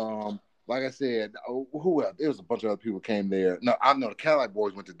 Yeah. Like I said, who else? There was a bunch of other people came there. No, I know the Cadillac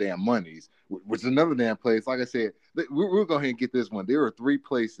Boys went to damn Money's, which is another damn place. Like I said, we'll go ahead and get this one. There are 3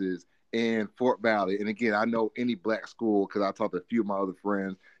 places in Fort Valley, and again, I know any black school because I talked to a few of my other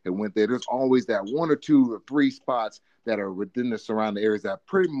friends that went there. There's always that 1 or 2 or 3 spots that are within the surrounding areas that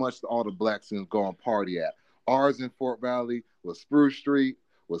pretty much all the black students go and party at. Ours in Fort Valley was Spruce Street,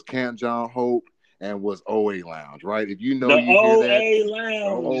 was Camp John Hope, and was OA Lounge, right? If you know the you hear that, OA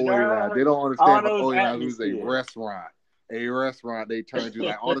Lounge. OA Lounge. They don't understand what OA Lounge was. A restaurant. A restaurant they turned to,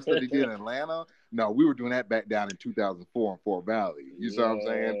 like all the stuff they did in Atlanta. No, we were doing that back down in 2004 in Fort Valley. You see what I'm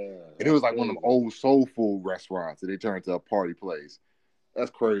saying? And it was like one of them old soul food restaurants that they turned to a party place. That's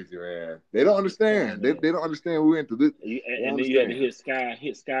crazy, man. They don't understand. They don't understand we went through this. And then you had to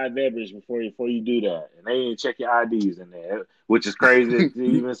hit Sky Beverage before you do that. And they didn't check your IDs in there, which is crazy to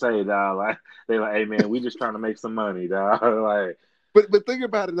even say, dog. Like, they like, hey man, we just trying to make some money, dog. Like, but think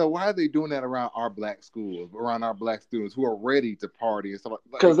about it though. Why are they doing that around our black schools, around our black students who are ready to party and stuff like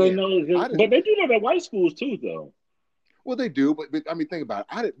that? Because they know, but they do that at white schools too, though. Well, they do, but I mean, think about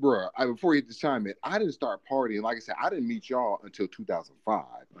it. Before you just chime in, I didn't start partying. Like I said, I didn't meet y'all until 2005.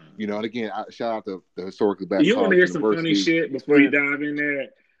 You know, and again, shout out to the historically black. You want to hear some funny shit before you dive in there?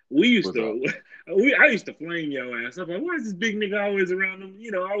 I used to flame your ass. I'm like, why is this big nigga always around them? You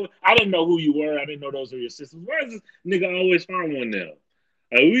know, I didn't know who you were. I didn't know those were your sisters. Why is this nigga always find one now?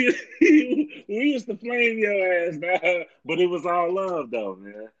 We used to flame your ass, dog, but it was all love, though,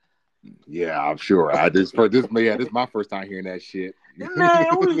 man. Yeah, I'm sure. This is my first time hearing that shit. Man,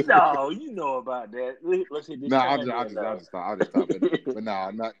 you know about that. Let's hit this. No, I'll just stop. But no,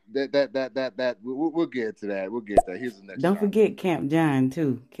 not that. We'll get to that. We'll get to that. Here's the next. Don't forget Camp John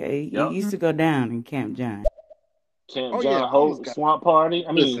too. Okay, you used to go down in Camp John. Camp John Hope swamp party.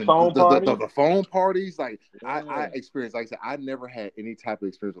 Phone party. The phone parties, like I experienced. Like I said, I never had any type of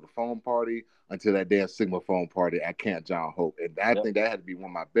experience with a phone party until that damn Sigma phone party at Camp John Hope, and I think that had to be one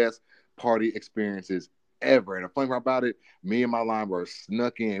of my best party experiences ever. And the funny part about it, me and my line were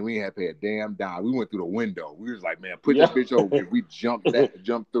snuck in. We had to pay a damn dime. We went through the window. We was like, man, put that bitch over. We jumped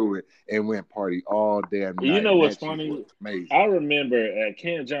through it and went party all damn night. You know what's funny? I remember at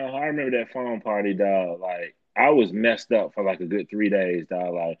Camp John, I remember that phone party, dog. Like, I was messed up for like a good 3 days,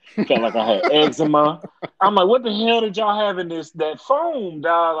 dog. Like, felt like I had eczema. I'm like, what the hell did y'all have in that foam,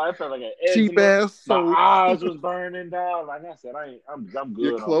 dog? Like, I felt like an eczema. Cheap ass. My eyes was burning, dog. Like I said, I'm good.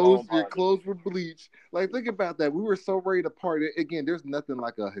 Your clothes were bleached. Like, think about that. We were so ready to party. Again, there's nothing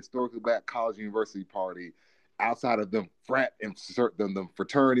like a historically black college university party outside of them them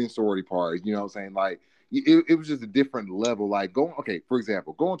fraternity and sorority parties. You know what I'm saying? Like, it was just a different level. Like, for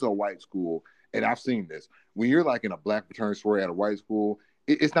example, going to a white school. And I've seen this. When you're like in a black fraternity sorority at a white school,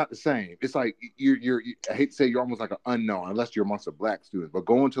 it's not the same. It's like you're I hate to say you're almost like an unknown unless you're amongst the black students. But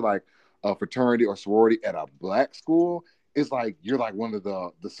going to like a fraternity or sorority at a black school, it's like you're like one of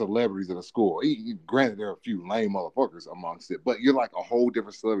the celebrities of the school. Granted, there are a few lame motherfuckers amongst it, but you're like a whole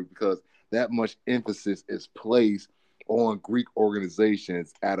different celebrity because that much emphasis is placed on Greek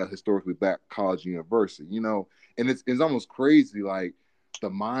organizations at a historically black college university. You know, and it's almost crazy, like the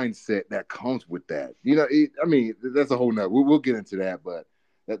mindset that comes with that. You know, that's a whole nother. We'll get into that, but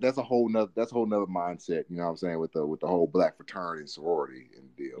that's a whole nother mindset. You know what I'm saying, with the whole black fraternity and sorority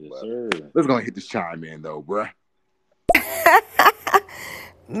and deal. Yes, but sir. let's go and hit this chime in though, bruh.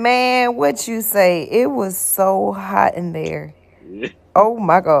 Man, what you say? It was so hot in there. Oh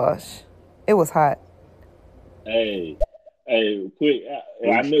my gosh. It was hot. Hey, quick!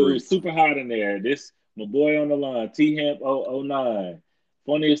 I knew it was super hot in there. This my boy on the line, T Hemp 009.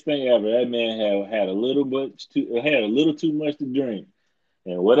 Funniest thing ever. That man had a little too much to drink,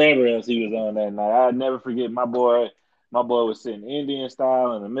 and whatever else he was on that night. I'll never forget my boy. My boy was sitting Indian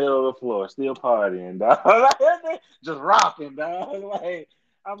style in the middle of the floor, still partying, dog. Just rocking, dog. Like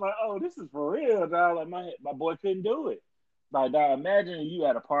I'm like, oh, this is for real, dog. Like my boy couldn't do it. Like, dog, imagine you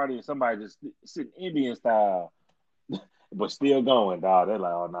at a party and somebody just sitting Indian style, but still going, dog. They're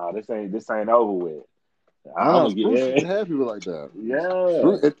like, oh no, this ain't over with. I'm gonna get have people like that.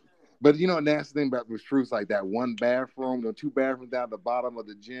 Yeah. But you know, the nasty thing about was Spruce, like that one bathroom, the 2 bathrooms down at the bottom of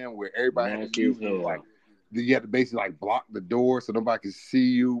the gym where everybody had to use them, like you had to basically like block the door so nobody could see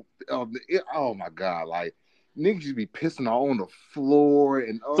you. Oh my god, like niggas used to be pissing on the floor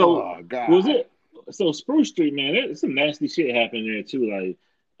and god. Was it? So Spruce Street, man, some nasty shit happened there too. Like,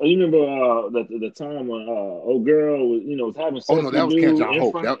 you remember the time when old girl was having sex? Oh no, that was Camp John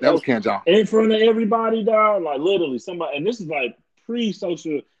Hope. That was Camp John in front of everybody, dog. Like literally, somebody, and this is like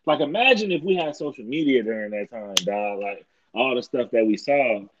pre-social. Like, imagine if we had social media during that time, dog. Like all the stuff that we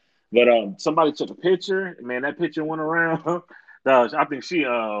saw. But somebody took a picture. Man, that picture went around. Dog, I think she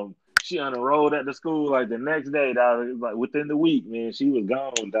unenrolled at the school like the next day, dog. Like within the week, man, she was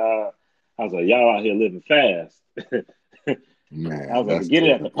gone, dog. I was like, y'all out here living fast. Man, I was like, get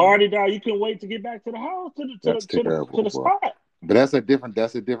it at the party, dog. You couldn't wait to get back to the house, to the spot. But that's a different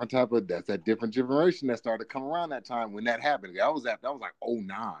type of different generation that started coming around that time when that happened. That was like 09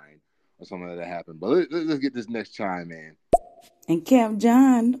 or something like that happened. But let's get this next chime in. And Camp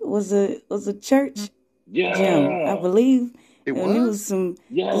John was a church gym, I believe. It was some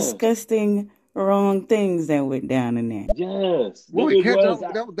disgusting wrong things that went down in there. Yes. That was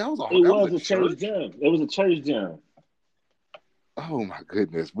a church gym. It was a church gym. Oh my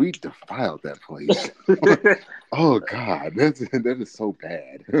goodness, we defiled that place. Oh God, that is so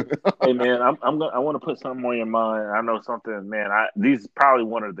bad. Hey man, I want to put something on your mind. I know something, man. These is probably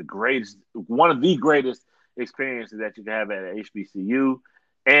one of the greatest experiences that you can have at HBCU,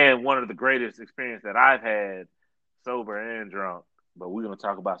 and one of the greatest experiences that I've had, sober and drunk. But we're gonna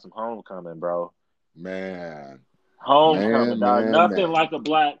talk about some homecoming, bro. Man, homecoming, dog. Nothing like a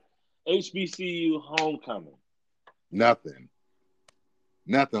black HBCU homecoming. Nothing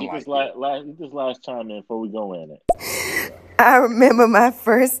like this last chime in before we go in it. I remember my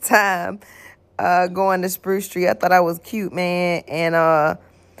first time going to Spruce Street. I thought I was cute, man. And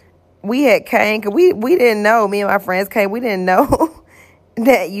we had came, cause we didn't know, me and my friends came, we didn't know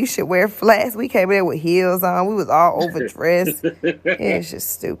that you should wear flats. We came there with heels on. We was all overdressed. It's just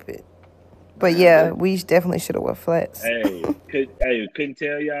stupid. But yeah, we definitely should have worn flats. Couldn't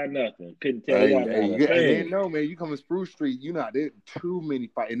tell y'all nothing. Couldn't tell y'all nothing. You didn't know, man. You come to Spruce Street, there's too many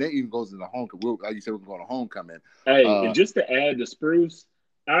fights, and that even goes into homecoming. Like you said, we're going to homecoming. And just to add to Spruce,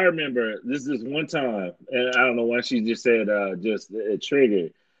 I remember this is one time, and I don't know why she just said just it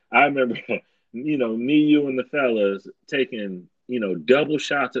triggered. I remember, me, you, and the fellas taking double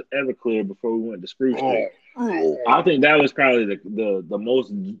shots of Everclear before we went to Spruce Street. I think that was probably the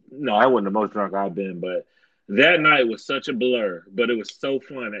most. No, I wasn't the most drunk I've been, but that night was such a blur. But it was so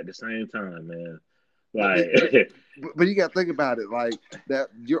fun at the same time, man. Like, but you got to think about it, like that.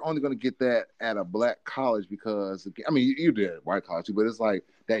 You're only going to get that at a black college because, I mean, you did at white college too, but it's like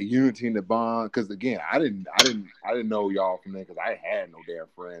that unity and the bond. Because again, I didn't know y'all from there because I had no damn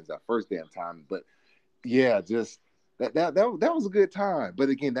friends that first damn time. But yeah, just that was a good time. But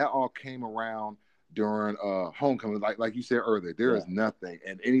again, that all came around during homecoming, like you said earlier. There is nothing,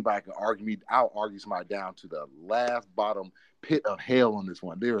 and anybody can argue me. I'll argue somebody down to the last bottom pit of hell on this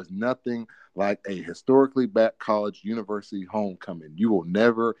one. There is nothing like a historically black college university homecoming. You will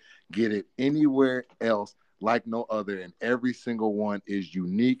never get it anywhere else like no other, and every single one is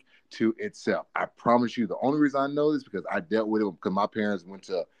unique to itself. I promise you. The only reason I know this is because I dealt with it because my parents went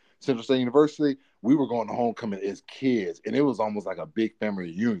to Central State University. We were going to homecoming as kids, and it was almost like a big family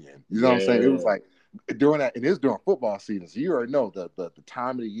reunion. You know what I'm saying? It was like during that, and it's during football season, so you already know the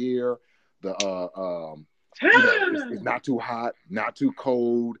time of the year. It's not too hot, not too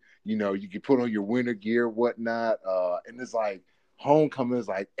cold. You can put on your winter gear, whatnot, and it's like homecoming is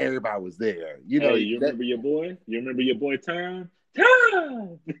like everybody was there. You remember your boy? You remember your boy Tom?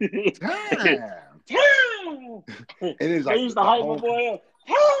 Time. And it's like they used to hype my boy up.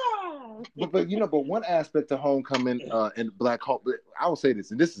 But one aspect to homecoming and black hope, I will say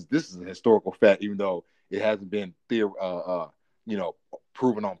this, and this is a historical fact, even though it hasn't been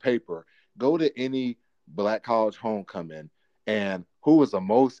proven on paper. Go to any black college homecoming, and who was the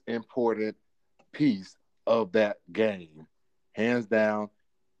most important piece of that game? Hands down,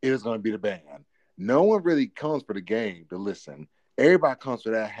 it is going to be the band. No one really comes for the game to listen. Everybody comes for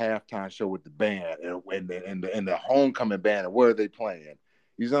that halftime show with the band and the homecoming band and where are they playing.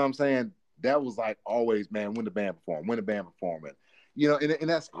 You know what I'm saying? That was like always, man, when the band performing. You know, and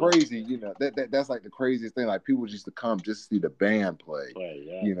that's crazy. You know, that's like the craziest thing. Like people used to come just to see the band play.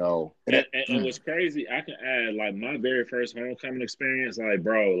 Yeah. You know, and what's crazy, I can add like my very first homecoming experience. Like,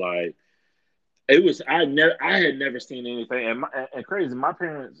 bro, like it was. I had never seen anything. And crazy. My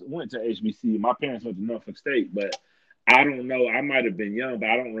parents went to HBC. My parents went to Norfolk State, but I don't know. I might have been young, but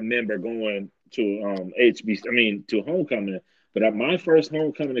I don't remember going to HBC. I mean, to homecoming. But my first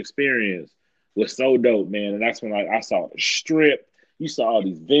homecoming experience was so dope, man. And that's when I saw the strip. You saw all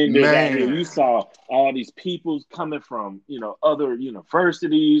these vendors out here. You saw all these people coming from, you know, other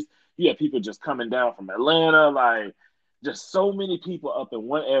universities. You had people just coming down from Atlanta, like just so many people up in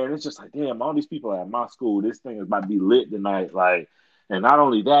one area. And it's just like, damn, all these people at my school, this thing is about to be lit tonight. Like, and not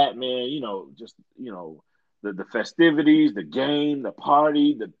only that, man, you know, just, you know, the festivities, the game, the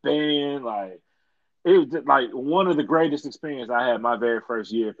party, the band, like, it was just like one of the greatest experiences I had my very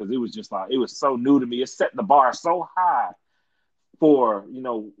first year because it was just like, it was so new to me. It set the bar so high for, you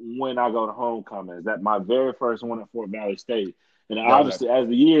know, when I go to homecoming. That my very first one at Fort Valley State. And obviously, as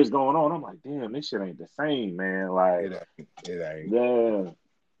the years going on, I'm like, damn, this shit ain't the same, man. Like, it ain't. Yeah.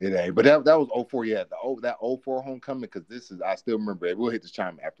 It ain't. But that was 04, yeah. That 04 homecoming, because this is, I still remember it. We'll hit this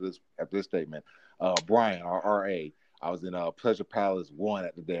chime after this statement. Brian, our RA, I was in Pleasure Palace 1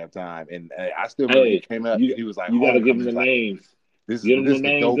 at the damn time. And I still remember he came up, he was like, you got to give him the names. Give him the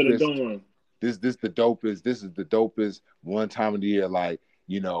names of the dorm. This is the dopest one time of the year. Like,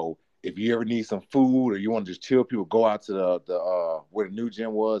 you know, if you ever need some food or you want to just chill, people go out to the where the new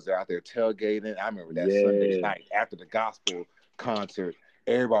gym was. They're out there tailgating. I remember that Sunday night after the gospel concert.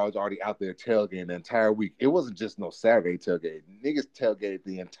 Everybody was already out there tailgating the entire week. It wasn't just no Saturday tailgate. Niggas tailgated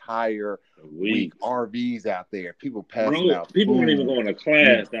the entire week. RVs out there. People passing out. People weren't even going to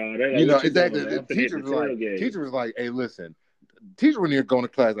class, dog. Like, you know, exactly. The teacher was like, hey, listen. Teacher when you're going to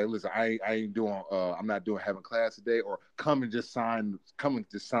class, like, listen, I ain't doing I'm not having class today, or come and just sign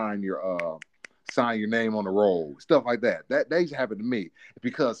your name on the roll, stuff like that. That used to happen to me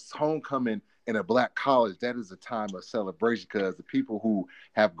because homecoming in a black college, that is a time of celebration because the people who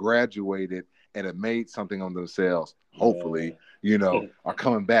have graduated and have made something on themselves, hopefully, you know, are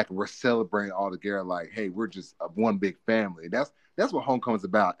coming back and we're celebrating all together. Like, hey, we're just one big family. That's what homecoming's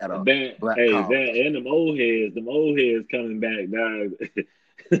about at a black college. And them old heads coming back, dog.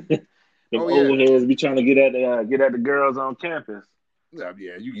 Old heads be trying to get at the girls on campus. Yeah,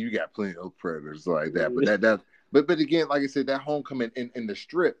 you got plenty of predators like that. But again, like I said, that homecoming in the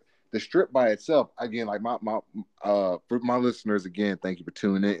strip by itself, again, like for my listeners, again, thank you for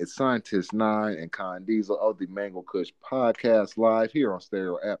tuning in. It's Scientist 9 and Con Diesel of the Mango Kush podcast live here on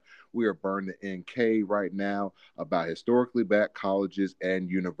Stereo App. We are burning the NK right now about historically black colleges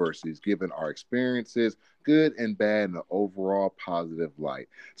and universities, giving our experiences, good and bad, in an overall positive light.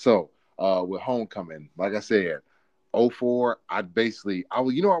 So with homecoming, like I said, 04, I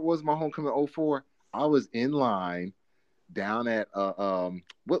was my homecoming 04. I was in line down at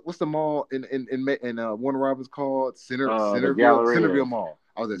what's the mall in Warner Robins called Centerville Mall.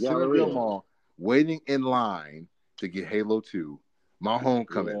 I was at Centerville Mall waiting in line to get Halo 2. My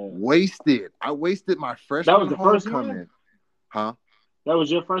homecoming wasted. I wasted my freshman homecoming. That was the first one? Huh? That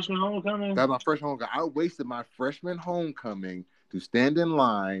was your freshman homecoming? That was my freshman homecoming. I wasted my freshman homecoming to stand in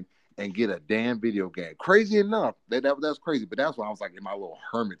line and get a damn video game. Crazy enough, that was crazy. But that's when I was like in my little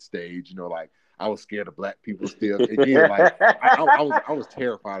hermit stage, you know, like I was scared of black people still. Again, like I was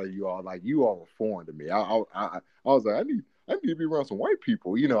terrified of you all. Like you all were foreign to me. I was like, I need to be around some white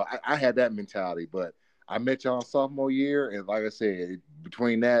people. You know, I had that mentality. But I met y'all sophomore year, and like I said,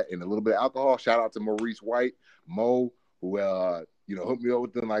 between that and a little bit of alcohol, shout out to Maurice White, Mo, who hooked me up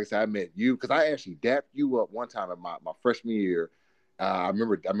with them. Like I said, I met you because I actually dapped you up one time in my freshman year. I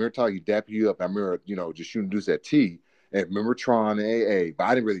remember telling you dap you up. I remember, you know, just shooting deuce at T. And remember Tron and AA, but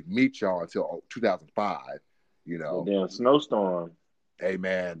I didn't really meet y'all until 2005. You know, damn snowstorm. Hey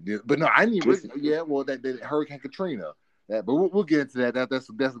man, but no, I didn't really. Yeah, well, that Hurricane Katrina. But we'll get into that. That's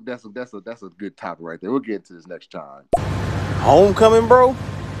a good topic right there. We'll get into this next time. Homecoming, bro.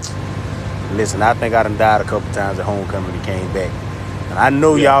 Listen, I think I done died a couple times at homecoming and came back. And I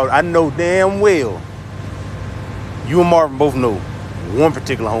know y'all. I know damn well. You and Marvin both know one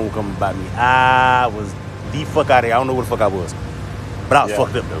particular homecoming about me. I was the fuck out of here. I don't know what the fuck I was, but I was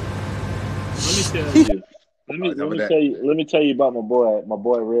fucked up though. Let me tell you about my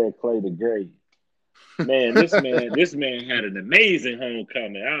boy Red Clay the Great. Man, this man had an amazing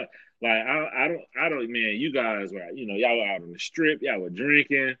homecoming. I don't, man. You guys were, y'all were out on the strip, y'all were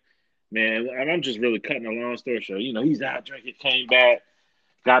drinking, man. And I'm just really cutting a long story short. He's out drinking, came back,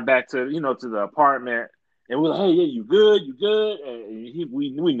 got back to, to the apartment, and we're like, hey, yeah, you good, and we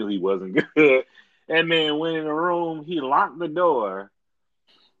knew he wasn't good. And man went in the room, he locked the door,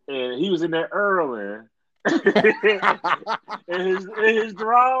 and he was in there early. and his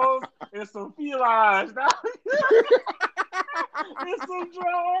drawers and some felines. And some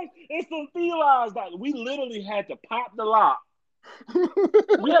drawers and some felines. We literally had to pop the lock.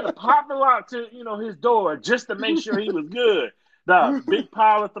 We had to pop the lock to his door just to make sure he was good. Big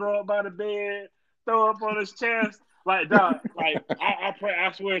pile of throw up by the bed, throw up on his chest. I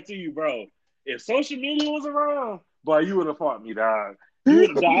swear to you, bro. If social media was around, boy, you would have fought me, dog.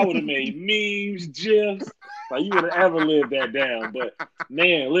 I would have made memes, gifs. You would have ever lived that down. But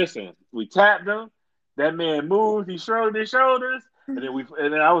man, listen, we tapped him. That man moved. He shrugged his shoulders, and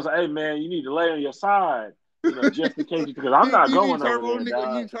then I was like, "Hey, man, you need to lay on your side, just in case." Because I'm not going over there,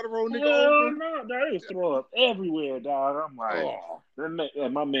 dog. You try to roll nigga over? No, dog. It was throw up everywhere, dog. I'm like,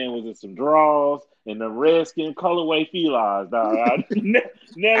 my man was in some drawers and the redskin colorway felines, dog. I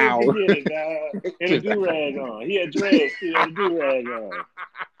never forget it, dog. And a do-rag on. He had dreads too, and a do-rag on.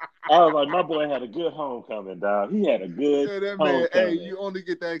 I was like, my boy had a good homecoming, dog. He had a good homecoming. Hey, you only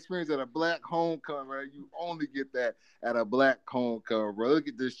get that experience at a black homecoming, right? You only get that at a black homecoming, bro. Look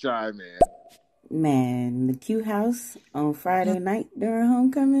at this chime, man. Man, the Q House on Friday night during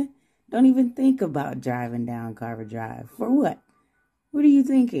homecoming, don't even think about driving down Carver Drive. For what? What are you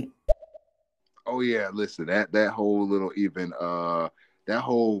thinking? Oh yeah, listen, that whole little even that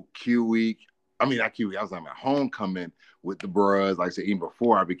whole Q week. I mean, not Q week. I was like my homecoming with the bros. Like I said, even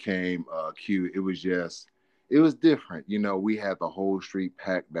before I became Q, it was different. We had the whole street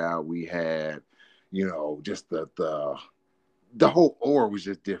packed out. We had, just the whole aura was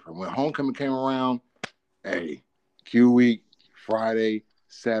just different. When homecoming came around, hey, Q week, Friday,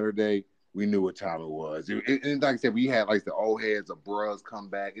 Saturday, we knew what time it was. And like I said, we had like the old heads of bros come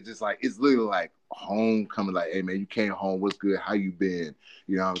back. It's just it's literally like homecoming. Like, hey man, you came home. What's good? How you been?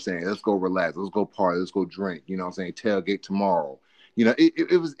 You know what I'm saying? Let's go relax. Let's go party. Let's go drink. You know what I'm saying? Tailgate tomorrow.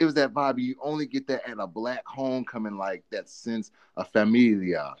 It was that vibe. You only get that at a black homecoming, like that sense of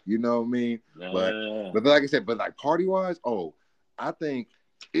familia. You know what I mean? Yeah. But like I said, like party wise, I think.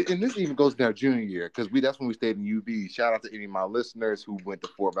 And this even goes to our junior year because that's when we stayed in UB. Shout out to any of my listeners who went to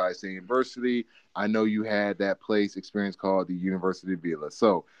Fort Valley State University. I know you had that place experience called the University of Villa.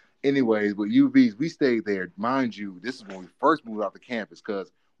 So, anyways, with UVs, we stayed there. Mind you, this is when we first moved off the campus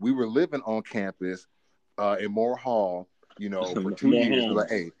because we were living on campus in Moore Hall. For 2 years. We're like,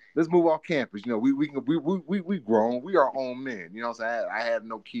 hey, let's move off campus. We grown. We are our own men. You know what I'm saying? I had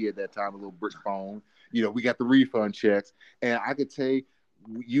no key at that time, a little brick phone. We got the refund checks, and I could tell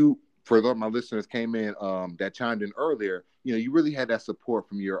you, for those of my listeners came in that chimed in earlier, you really had that support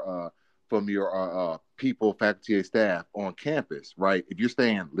from your people, faculty, and staff on campus, right? If you're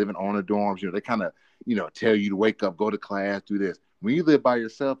living on the dorms, they kind of, tell you to wake up, go to class, do this. When you live by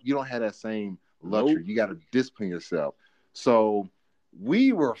yourself, you don't have that same luxury. Nope. You got to discipline yourself. So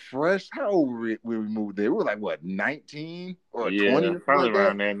we were fresh. How old were we when we moved there? We were like, what, 19 or 20? Yeah, probably like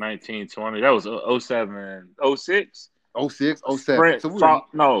around there, 19, 20. That was 07, 06? 06, 07.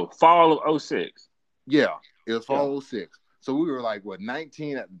 Fall of 06. Yeah, it was fall of 06. So we were like,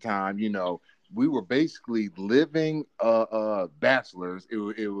 19 at the time, we were basically living bachelors. It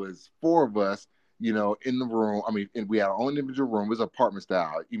was four of us, in the room. I mean, and we had our own individual room. It was apartment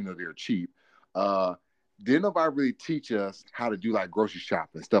style, even though they're cheap. Didn't nobody really teach us how to do like grocery shopping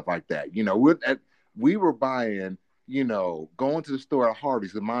and stuff like that. We were buying, going to the store at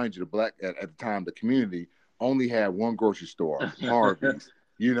Harvey's. And mind you, at the time, the community only had one grocery store, Harvey's.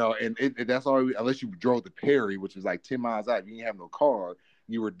 And that's all. Unless you drove to Perry, which was like 10 miles out, you didn't have no car.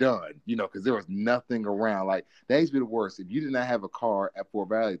 You were done, because there was nothing around. Like that used to be the worst. If you did not have a car at Fort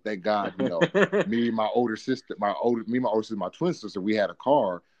Valley, thank God, me and my older sister, my twin sister, we had a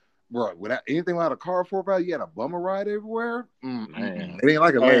car. Bro, without anything without a car at Fort Valley, you had a bummer ride everywhere. Man. It ain't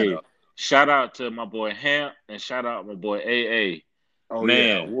like Atlanta. Hey, shout out to my boy Hamp and shout out my boy AA. Oh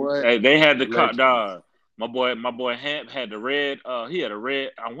man, yeah, what? Hey, they had the car, dog. My boy Hamp had the red. He had a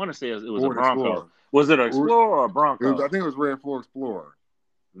red. I want to say it was Ford a Bronco. Explorer. Was it an Explorer or a Bronco? I think it was red Ford Explorer.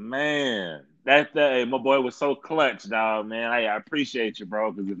 Man, that my boy was so clutch, dog. Man, I appreciate you,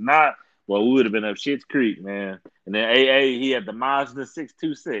 bro. Because if not, well, we would have been up Schitt's Creek, man. And then AA, he had the Mazda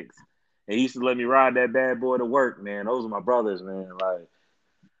 626. And he used to let me ride that bad boy to work, man. Those are my brothers, man. Like,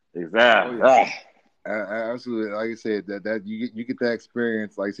 exactly. Oh, yeah. Absolutely. Like I said, that you get that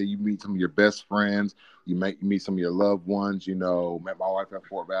experience. Like I said, you meet some of your best friends. You meet some of your loved ones. Met my wife at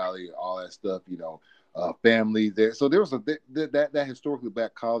Fort Valley, all that stuff. Family there. So there was that historically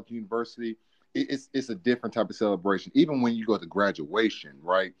black college university. It's a different type of celebration. Even when you go to graduation,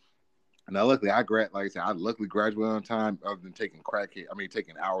 right? Now, luckily, like I said, I luckily graduated on time. Other than taking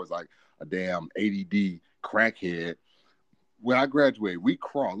taking hours like a damn ADD crackhead. When I graduated,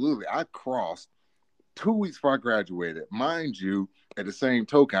 I crossed 2 weeks before I graduated. Mind you, at the same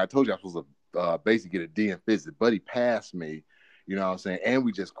token, I told you I was supposed to basically get a D in physics. Buddy passed me, you know what I'm saying? And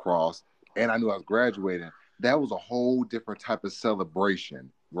we just crossed, and I knew I was graduating. That was a whole different type of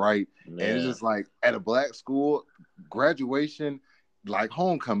celebration, right? Yeah. And it's just like at a black school, graduation, like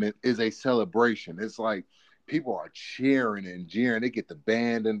homecoming, is a celebration. It's like people are cheering and jeering. They get the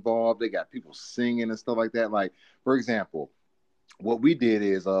band involved. They got people singing and stuff like that. Like, for example, what we did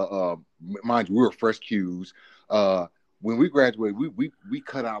is, mind you, we were fresh Qs. When we graduated, we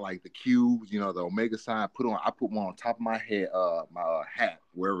cut out like the Qs, the Omega sign. I put one on top of my head, my hat,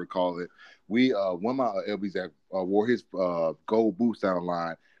 wherever we call it. One of my LBs that wore his gold boots down the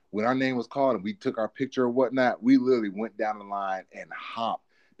line. When our name was called and we took our picture or whatnot, we literally went down the line and hopped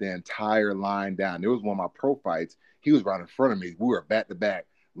the entire line down. There was one of my pro fights. He was right in front of me. We were back to back,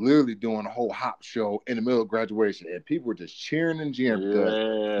 literally doing a whole hop show in the middle of graduation, and people were just cheering and jeering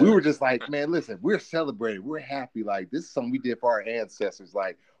because we were just like, man, listen, we're celebrating, we're happy. Like, this is something we did for our ancestors.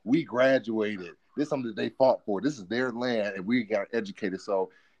 Like, we graduated. This is something that they fought for. This is their land, and we got educated.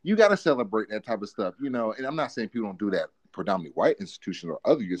 So you got to celebrate that type of stuff, And I'm not saying people don't do that predominantly white institutions or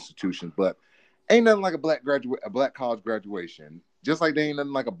other institutions, but ain't nothing like a black college graduation. Just like there ain't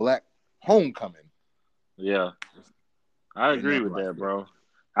nothing like a black homecoming. Yeah, I agree with that, bro.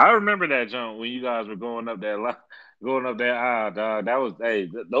 I remember that jump when you guys were going up that aisle, dog. That was,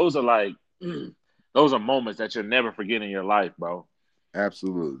 those are like, those are moments that you'll never forget in your life, bro.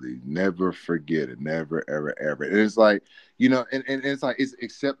 Absolutely, never forget it, never, ever, ever. And it's like, and it's like it's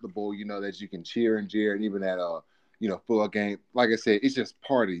acceptable, that you can cheer and jeer, and even at football game. Like I said, it's just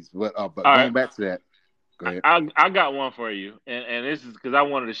parties. But going back to that. Go ahead. I got one for you, and this is because I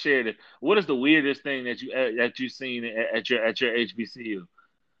wanted to share it. What is the weirdest thing that you've seen at your HBCU?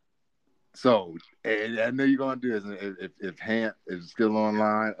 So, and I know you're gonna do this. If Hant is still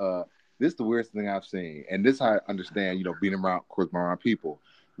online, this is the weirdest thing I've seen, and this I understand. Being around people,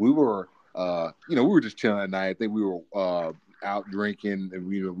 we were, we were just chilling at night. I think we were out drinking, and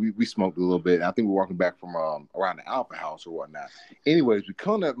we smoked a little bit. I think we were walking back from around the Alpha House or whatnot. Anyways, we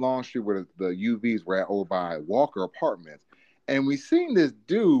come that long street where the UVs were at over by Walker Apartments, and we seen this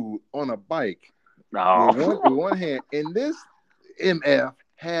dude on a bike with one hand, and this MF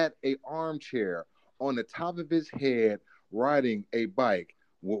had a armchair on the top of his head, riding a bike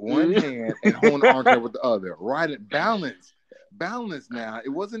with one hand and holding the armchair with the other, riding balance. Now he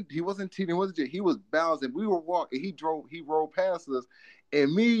wasn't teaching, he was balancing. We were walking, he rolled past us,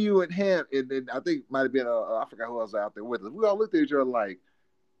 and me, you, and him, and then I think it might have been I forgot who else was out there with us. We all looked at each other like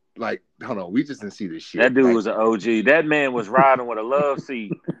hold on, we just didn't see this shit. That dude was an OG. That man was riding with a love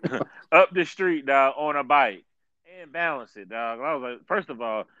seat up the street, dog, on a bike and balance it, dog. I was like, first of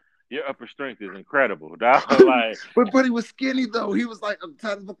all, your upper strength is incredible, dog. Like, but he was skinny though. He was like a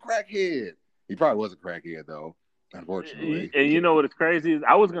type of a crackhead. He probably was a crackhead though. Unfortunately. And you know what is crazy is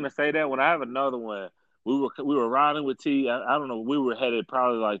I was gonna say that when I have another one, we were riding with T. I don't know, we were headed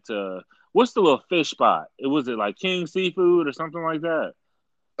probably like to what's the little fish spot? Was it like King Seafood or something like that?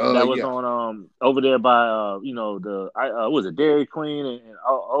 That was on over there by was it Dairy Queen and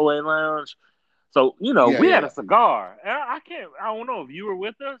OA Lounge? So we had a cigar. And I don't know if you were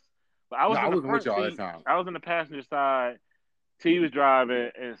with us, but I was with you all the time. I was in the passenger side. T was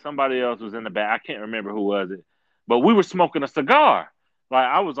driving and somebody else was in the back. I can't remember who was it. But we were smoking a cigar. Like,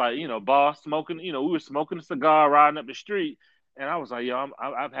 I was like, boss, smoking, we were smoking a cigar riding up the street. And I was like, yo,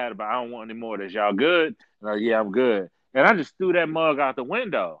 I've had about, I don't want any more of this. Y'all good? And I was like, yeah, I'm good. And I just threw that mug out the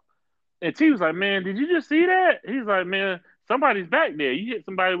window. And T was like, man, did you just see that? He's like, man, somebody's back there. You hit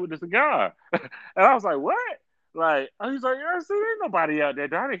somebody with the cigar. And I was like, what? Like, he's like, yeah, see, ain't nobody out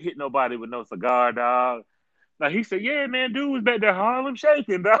there. I didn't hit nobody with no cigar, dog. Like, he said, yeah, man, dude was back there Harlem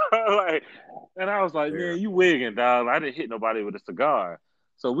shaking, dog. Like, and I was like, man, you wigging, dog. I didn't hit nobody with a cigar.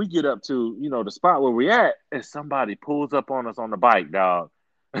 So we get up to, the spot where we at, and somebody pulls up on us on the bike, dog.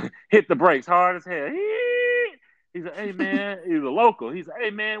 Hit the brakes hard as hell. He's like, hey, man, he's a local. He's like, hey,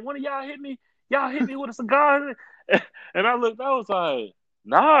 man, one of y'all hit me? Y'all hit me with a cigar? And I looked, I was like,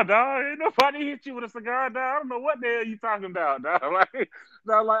 Nah, dog, ain't nobody hit you with a cigar, dog. I don't know what the hell you talking about, dog. Like,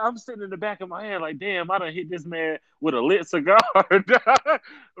 dog, like I'm sitting in the back of my head, like, damn, I done hit this man with a lit cigar, dog.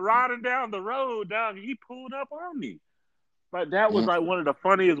 Riding down the road, dog. He pulled up on me. Like that was like one of the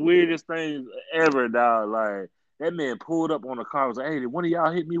funniest, weirdest things ever, dog. Like that man pulled up on the car. I was like, "Hey, did one of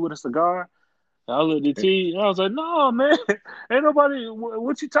y'all hit me with a cigar?" And I looked at T. And I was like, "No, man, ain't nobody.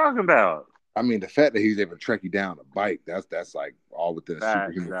 What you talking about?" I mean, the fact that he's able to track you down a bike, that's like all within a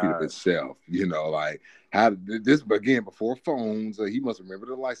superhuman feat of itself. You know, like how this again before phones, he must remember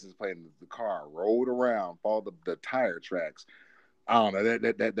the license plate in the car, rolled around, followed the tire tracks. I don't know.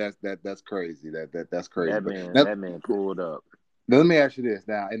 That's crazy. That's crazy. That man pulled up. Now, let me ask you this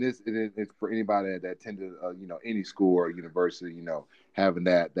now, and it's for anybody that attended, any school or university, having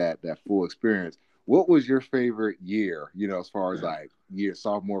that full experience. What was your favorite year? As far as like year,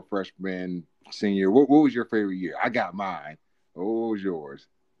 sophomore, freshman, senior. What was your favorite year? I got mine. What was yours?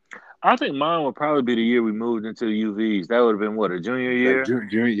 I think mine would probably be the year we moved into the UVs. That would have been what, a junior year?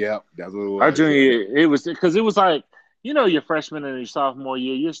 Junior, yep, that's what it was. Our junior year, it was because it was like your freshman and your sophomore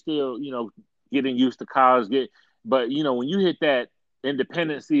year, you're still getting used to college. But when you hit that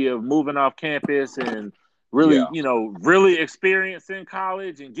independency of moving off campus and really really experiencing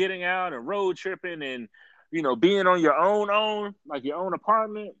college and getting out and road tripping and being on your own like your own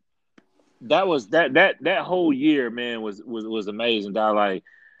apartment, that was that whole year, man, was amazing, dog. Like,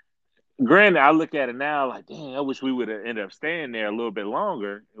 granted, I look at it now like, dang, I wish we would have ended up staying there a little bit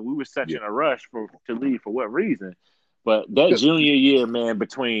longer, and we were such in a rush to leave for what reason. But that junior year, man,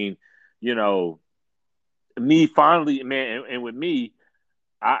 between me finally, man, and with me,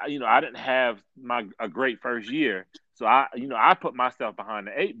 I didn't have a great first year, so I put myself behind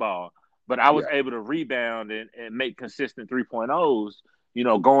the 8 ball, but I was able to rebound and make consistent 3.0s,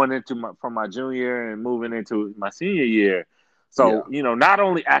 going into from my junior and moving into my senior year. So not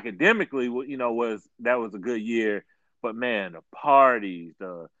only academically, was a good year, but man, the parties,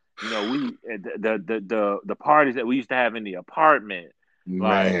 the parties that we used to have in the apartment,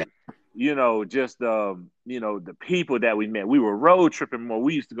 man. Like, just the people that we met. We were road tripping more.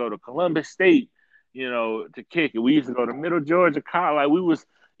 We used to go to Columbus State, to kick it. We used to go to Middle Georgia College. Like, we were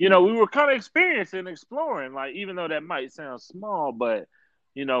kind of experiencing, exploring. Like, even though that might sound small, but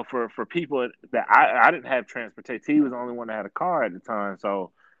for people that I didn't have transportation. He was the only one that had a car at the time,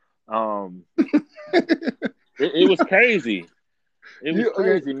 so it was crazy. It was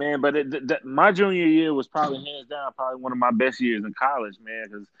crazy, man. But my junior year was probably hands down one of my best years in college, man,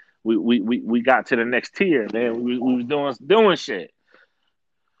 because we got to the next tier, man. We was doing shit.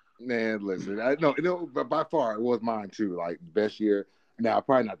 Man, listen, but by far it was mine too. Like, best year. Now,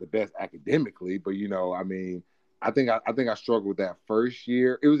 probably not the best academically, but I mean, I think I struggled with that first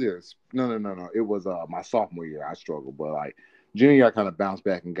year. It was no. It was my sophomore year I struggled, but like junior year I kind of bounced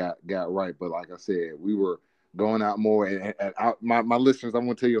back and got right. But like I said, we were going out more. And my listeners, I'm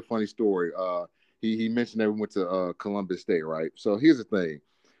gonna tell you a funny story. He mentioned that we went to Columbus State, right? So here's the thing: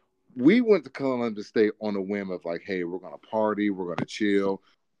 we went to Columbus State on a whim of like, hey, we're gonna party, we're gonna chill,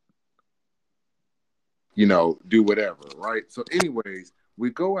 do whatever, right? So, anyways. We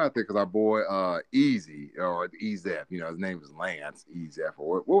go out there because our boy Easy or Ezef, his name is Lance Ezef,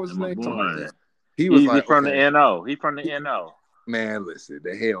 or what was his name? He was like from the NO. He from the NO. Man, listen,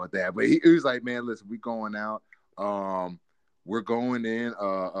 the hell with that. But he was like, man, listen, we going out. We're going in.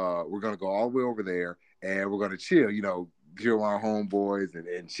 We're gonna go all the way over there, and we're gonna chill. Chill with our homeboys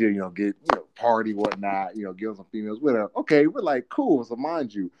and chill. Get party whatnot. Give some females, whatever. Okay, we're like cool. So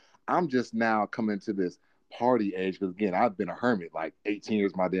mind you, I'm just now coming to this party age because again I've been a hermit like 18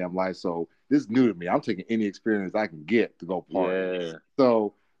 years of my damn life, so this is new to me. I'm taking any experience I can get to go party.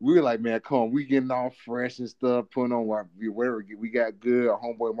 So we were like, man, come on, we getting all fresh and stuff, putting on whatever we got good. Our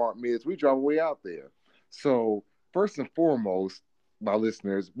homeboy Mark Mids, we drive way out there. So first and foremost, my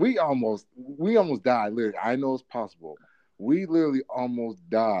listeners, we almost died. Literally, I know it's possible. We literally almost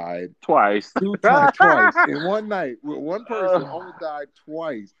died twice in one night with one person. Almost died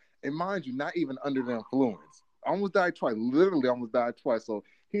twice. And mind you, not even under the influence. Almost died twice. Literally almost died twice. So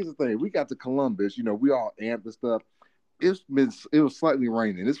here's the thing. We got to Columbus. We all amped and stuff. It was slightly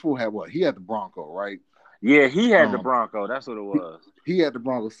raining. This fool had what? He had the Bronco, right? Yeah, he had the Bronco. That's what it was. He had the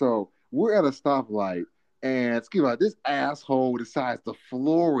Bronco. So we're at a stoplight. And excuse me, this asshole decides to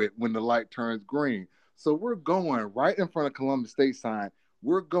floor it when the light turns green. So we're going right in front of Columbus State sign.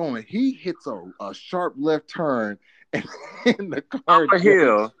 We're going. He hits a sharp left turn. And the car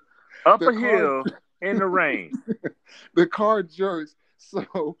up a hill in the rain. The car jerks.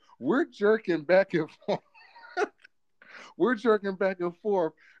 So we're jerking back and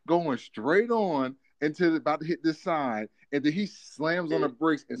forth. Going straight on until about to hit this sign, and then he slams on the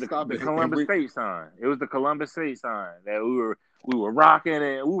brakes and stops the it. Columbus State sign. It was the Columbus State sign that we were rocking,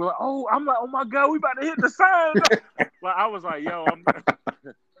 and we were like, I'm like, oh my God, we about to hit the sign. Like, I was like, yo,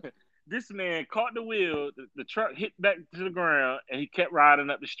 this man caught the wheel, the truck hit back to the ground, and he kept riding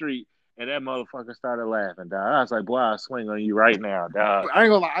up the street. And that motherfucker started laughing, dog. I was like, "Boy, I'll swing on you right now, dog." I ain't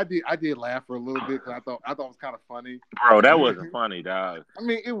gonna lie, I did laugh for a little bit because I thought it was kind of funny. Bro, that wasn't funny, dog. I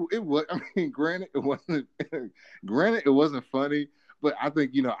mean, it was. I mean, granted, it wasn't funny, but I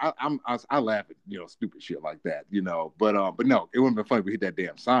think I laugh at stupid shit like that, But no, it wouldn't have been funny if we hit that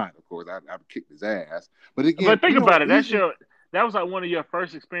damn sign. Of course, I'd kicked his ass. But again, think about it. That was like one of your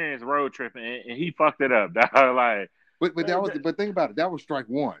first experience road tripping, and he fucked it up, dog. Like, but think about it. That was strike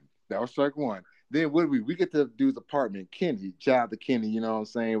one. Then what we get to dude's apartment, Kenny, shout out to Kenny, you know what I'm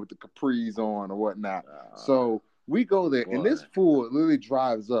saying, with the capris on or whatnot. So we go there, and this fool literally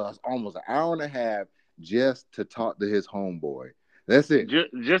drives us almost an hour and a half just to talk to his homeboy. That's it.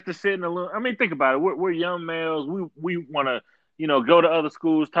 Just to sit in a little. I mean, think about it. We're young males. We want to, go to other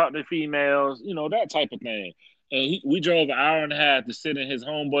schools, talk to females, that type of thing. And we drove an hour and a half to sit in his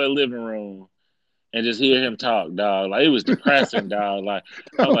homeboy living room and just hear him talk, dog. Like, it was depressing, dog. Like,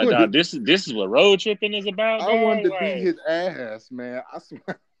 I'm like, dog, this is what road tripping is about, dog? I wanted to beat his ass, man. I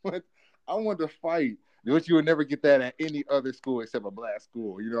swear, I wanted to fight. But you would never get that at any other school except a black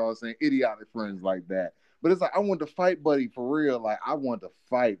school. You know what I'm saying? Idiotic friends like that. But it's like, I wanted to fight, buddy, for real. Like, I wanted to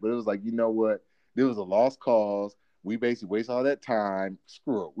fight. But it was like, you know what? There was a lost cause. We basically wasted all that time.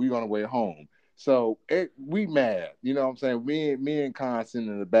 Screw it. We on the way home. So we mad, you know what I'm saying? Me and Constant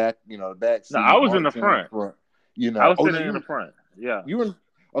in the back, the back seat. No, I was in the front. I was sitting in the front. Yeah. You were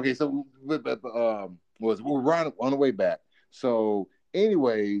okay. So we were riding on the way back. So,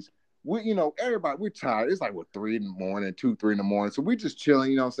 anyways, everybody we're tired. It's like 3 in the morning, 2, 3 in the morning. So we just chilling.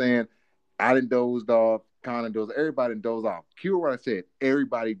 You know what I'm saying? I done dozed off. Con dozed. Everybody dozed off. Cue what I said.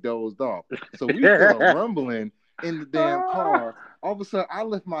 Everybody dozed off. So we feel a rumbling in the damn car. All of a sudden, I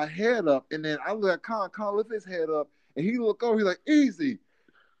lift my head up, and then I let Con lift his head up, and he look over. He's like, "Easy,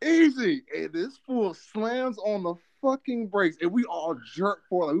 easy!" And this fool slams on the fucking brakes, and we all jerk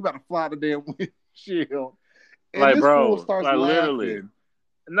forward like we about to fly the damn windshield. And like, this bro, fool starts like laughing. Literally.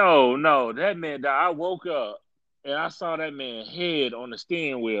 No, that man. Dog, I woke up and I saw that man head on the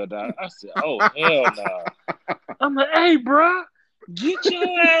steering wheel. Dog. I said, "Oh hell no!" I'm like, "Hey, bro, get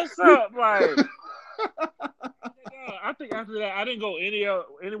your ass up!" Like. I think after that, I didn't go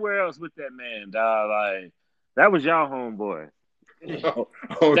anywhere else with that man, dog. Like, that was y'all homeboy.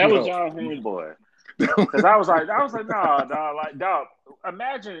 That was y'all homeboy. Because I was like, nah, dog. Like, dog.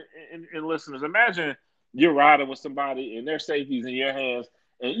 Imagine, and listeners, imagine you're riding with somebody and their safety's in your hands,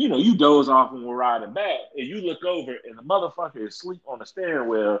 and you doze off when we're riding back, and you look over and the motherfucker is asleep on the steering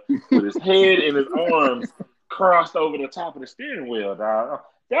wheel with his head and his arms crossed over the top of the steering wheel, dog.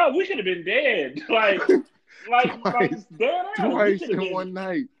 Dog, we could have been dead. Like dead ass. Twice in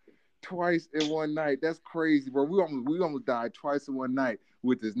one night. That's crazy, bro. We almost died twice in one night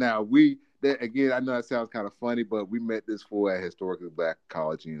with this. Now again, I know that sounds kind of funny, but we met this fool at Historically Black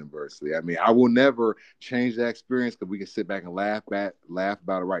College and University. I mean, I will never change that experience because we can sit back and laugh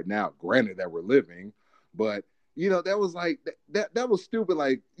about it right now. Granted that we're living, but that was like that was stupid.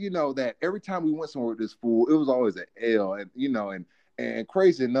 Like, that every time we went somewhere with this fool, it was always an L, and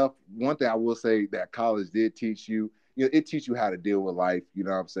crazy enough, one thing I will say that college did teach you, it teach you how to deal with life. You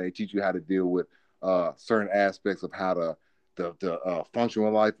know what I'm saying? Teach you how to deal with certain aspects of how to function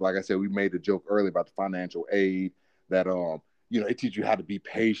with life. Like I said, we made the joke earlier about the financial aid that it teach you how to be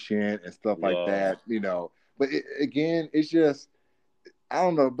patient and stuff like that. But again, it's just, I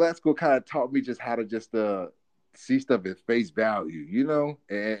don't know. Black school kind of taught me just how to just see stuff at face value,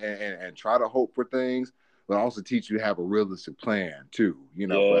 and try to hope for things. But also teach you to have a realistic plan too,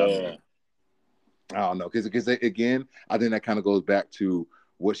 But I don't know, because again, I think that kind of goes back to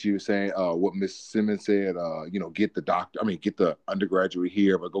what she was saying, what Miss Simmons said. Get the undergraduate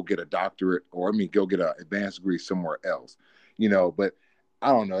here, but go get a doctorate, or go get an advanced degree somewhere else. But I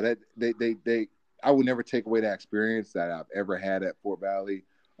don't know that I would never take away that experience that I've ever had at Fort Valley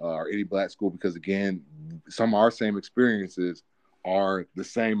or any black school, because again, some of our same experiences are the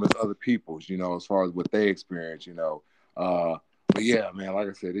same as other people's, as far as what they experience, But yeah, man, like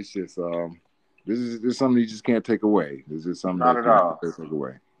I said, it's just this is something you just can't take away. This is something not that at all. Take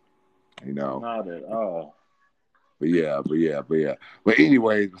away. Not at all. But yeah. But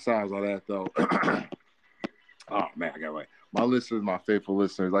anyways, besides all that though, oh man, I got right. My listeners, my faithful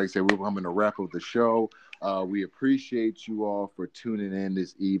listeners, like I said, we're coming to wrap up the show. We appreciate you all for tuning in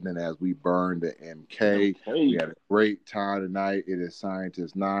this evening as we burn the MK. We had a great time tonight. It is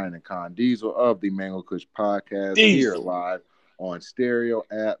Scientist 9 and Con Diesel of the Mango Kush Podcast here live on Stereo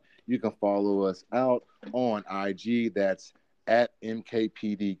app. You can follow us out on IG. That's at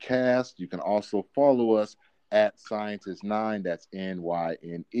MKPDcast. You can also follow us at Scientist9. That's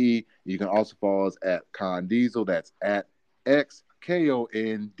NYNE. You can also follow us at Con Diesel. That's at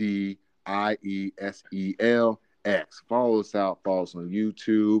XKONDIESELX. Follow us out. Follow us on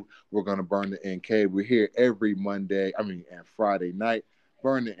YouTube. We're going to burn the NK. We're here every and Friday night.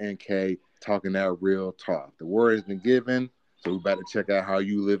 Burn the NK, talking that real talk. The word has been given, so we better check out how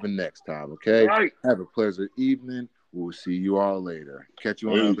you living next time, okay? Right. Have a pleasant evening. We'll see you all later. Catch you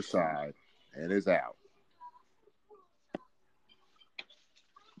on the other side. And it's out.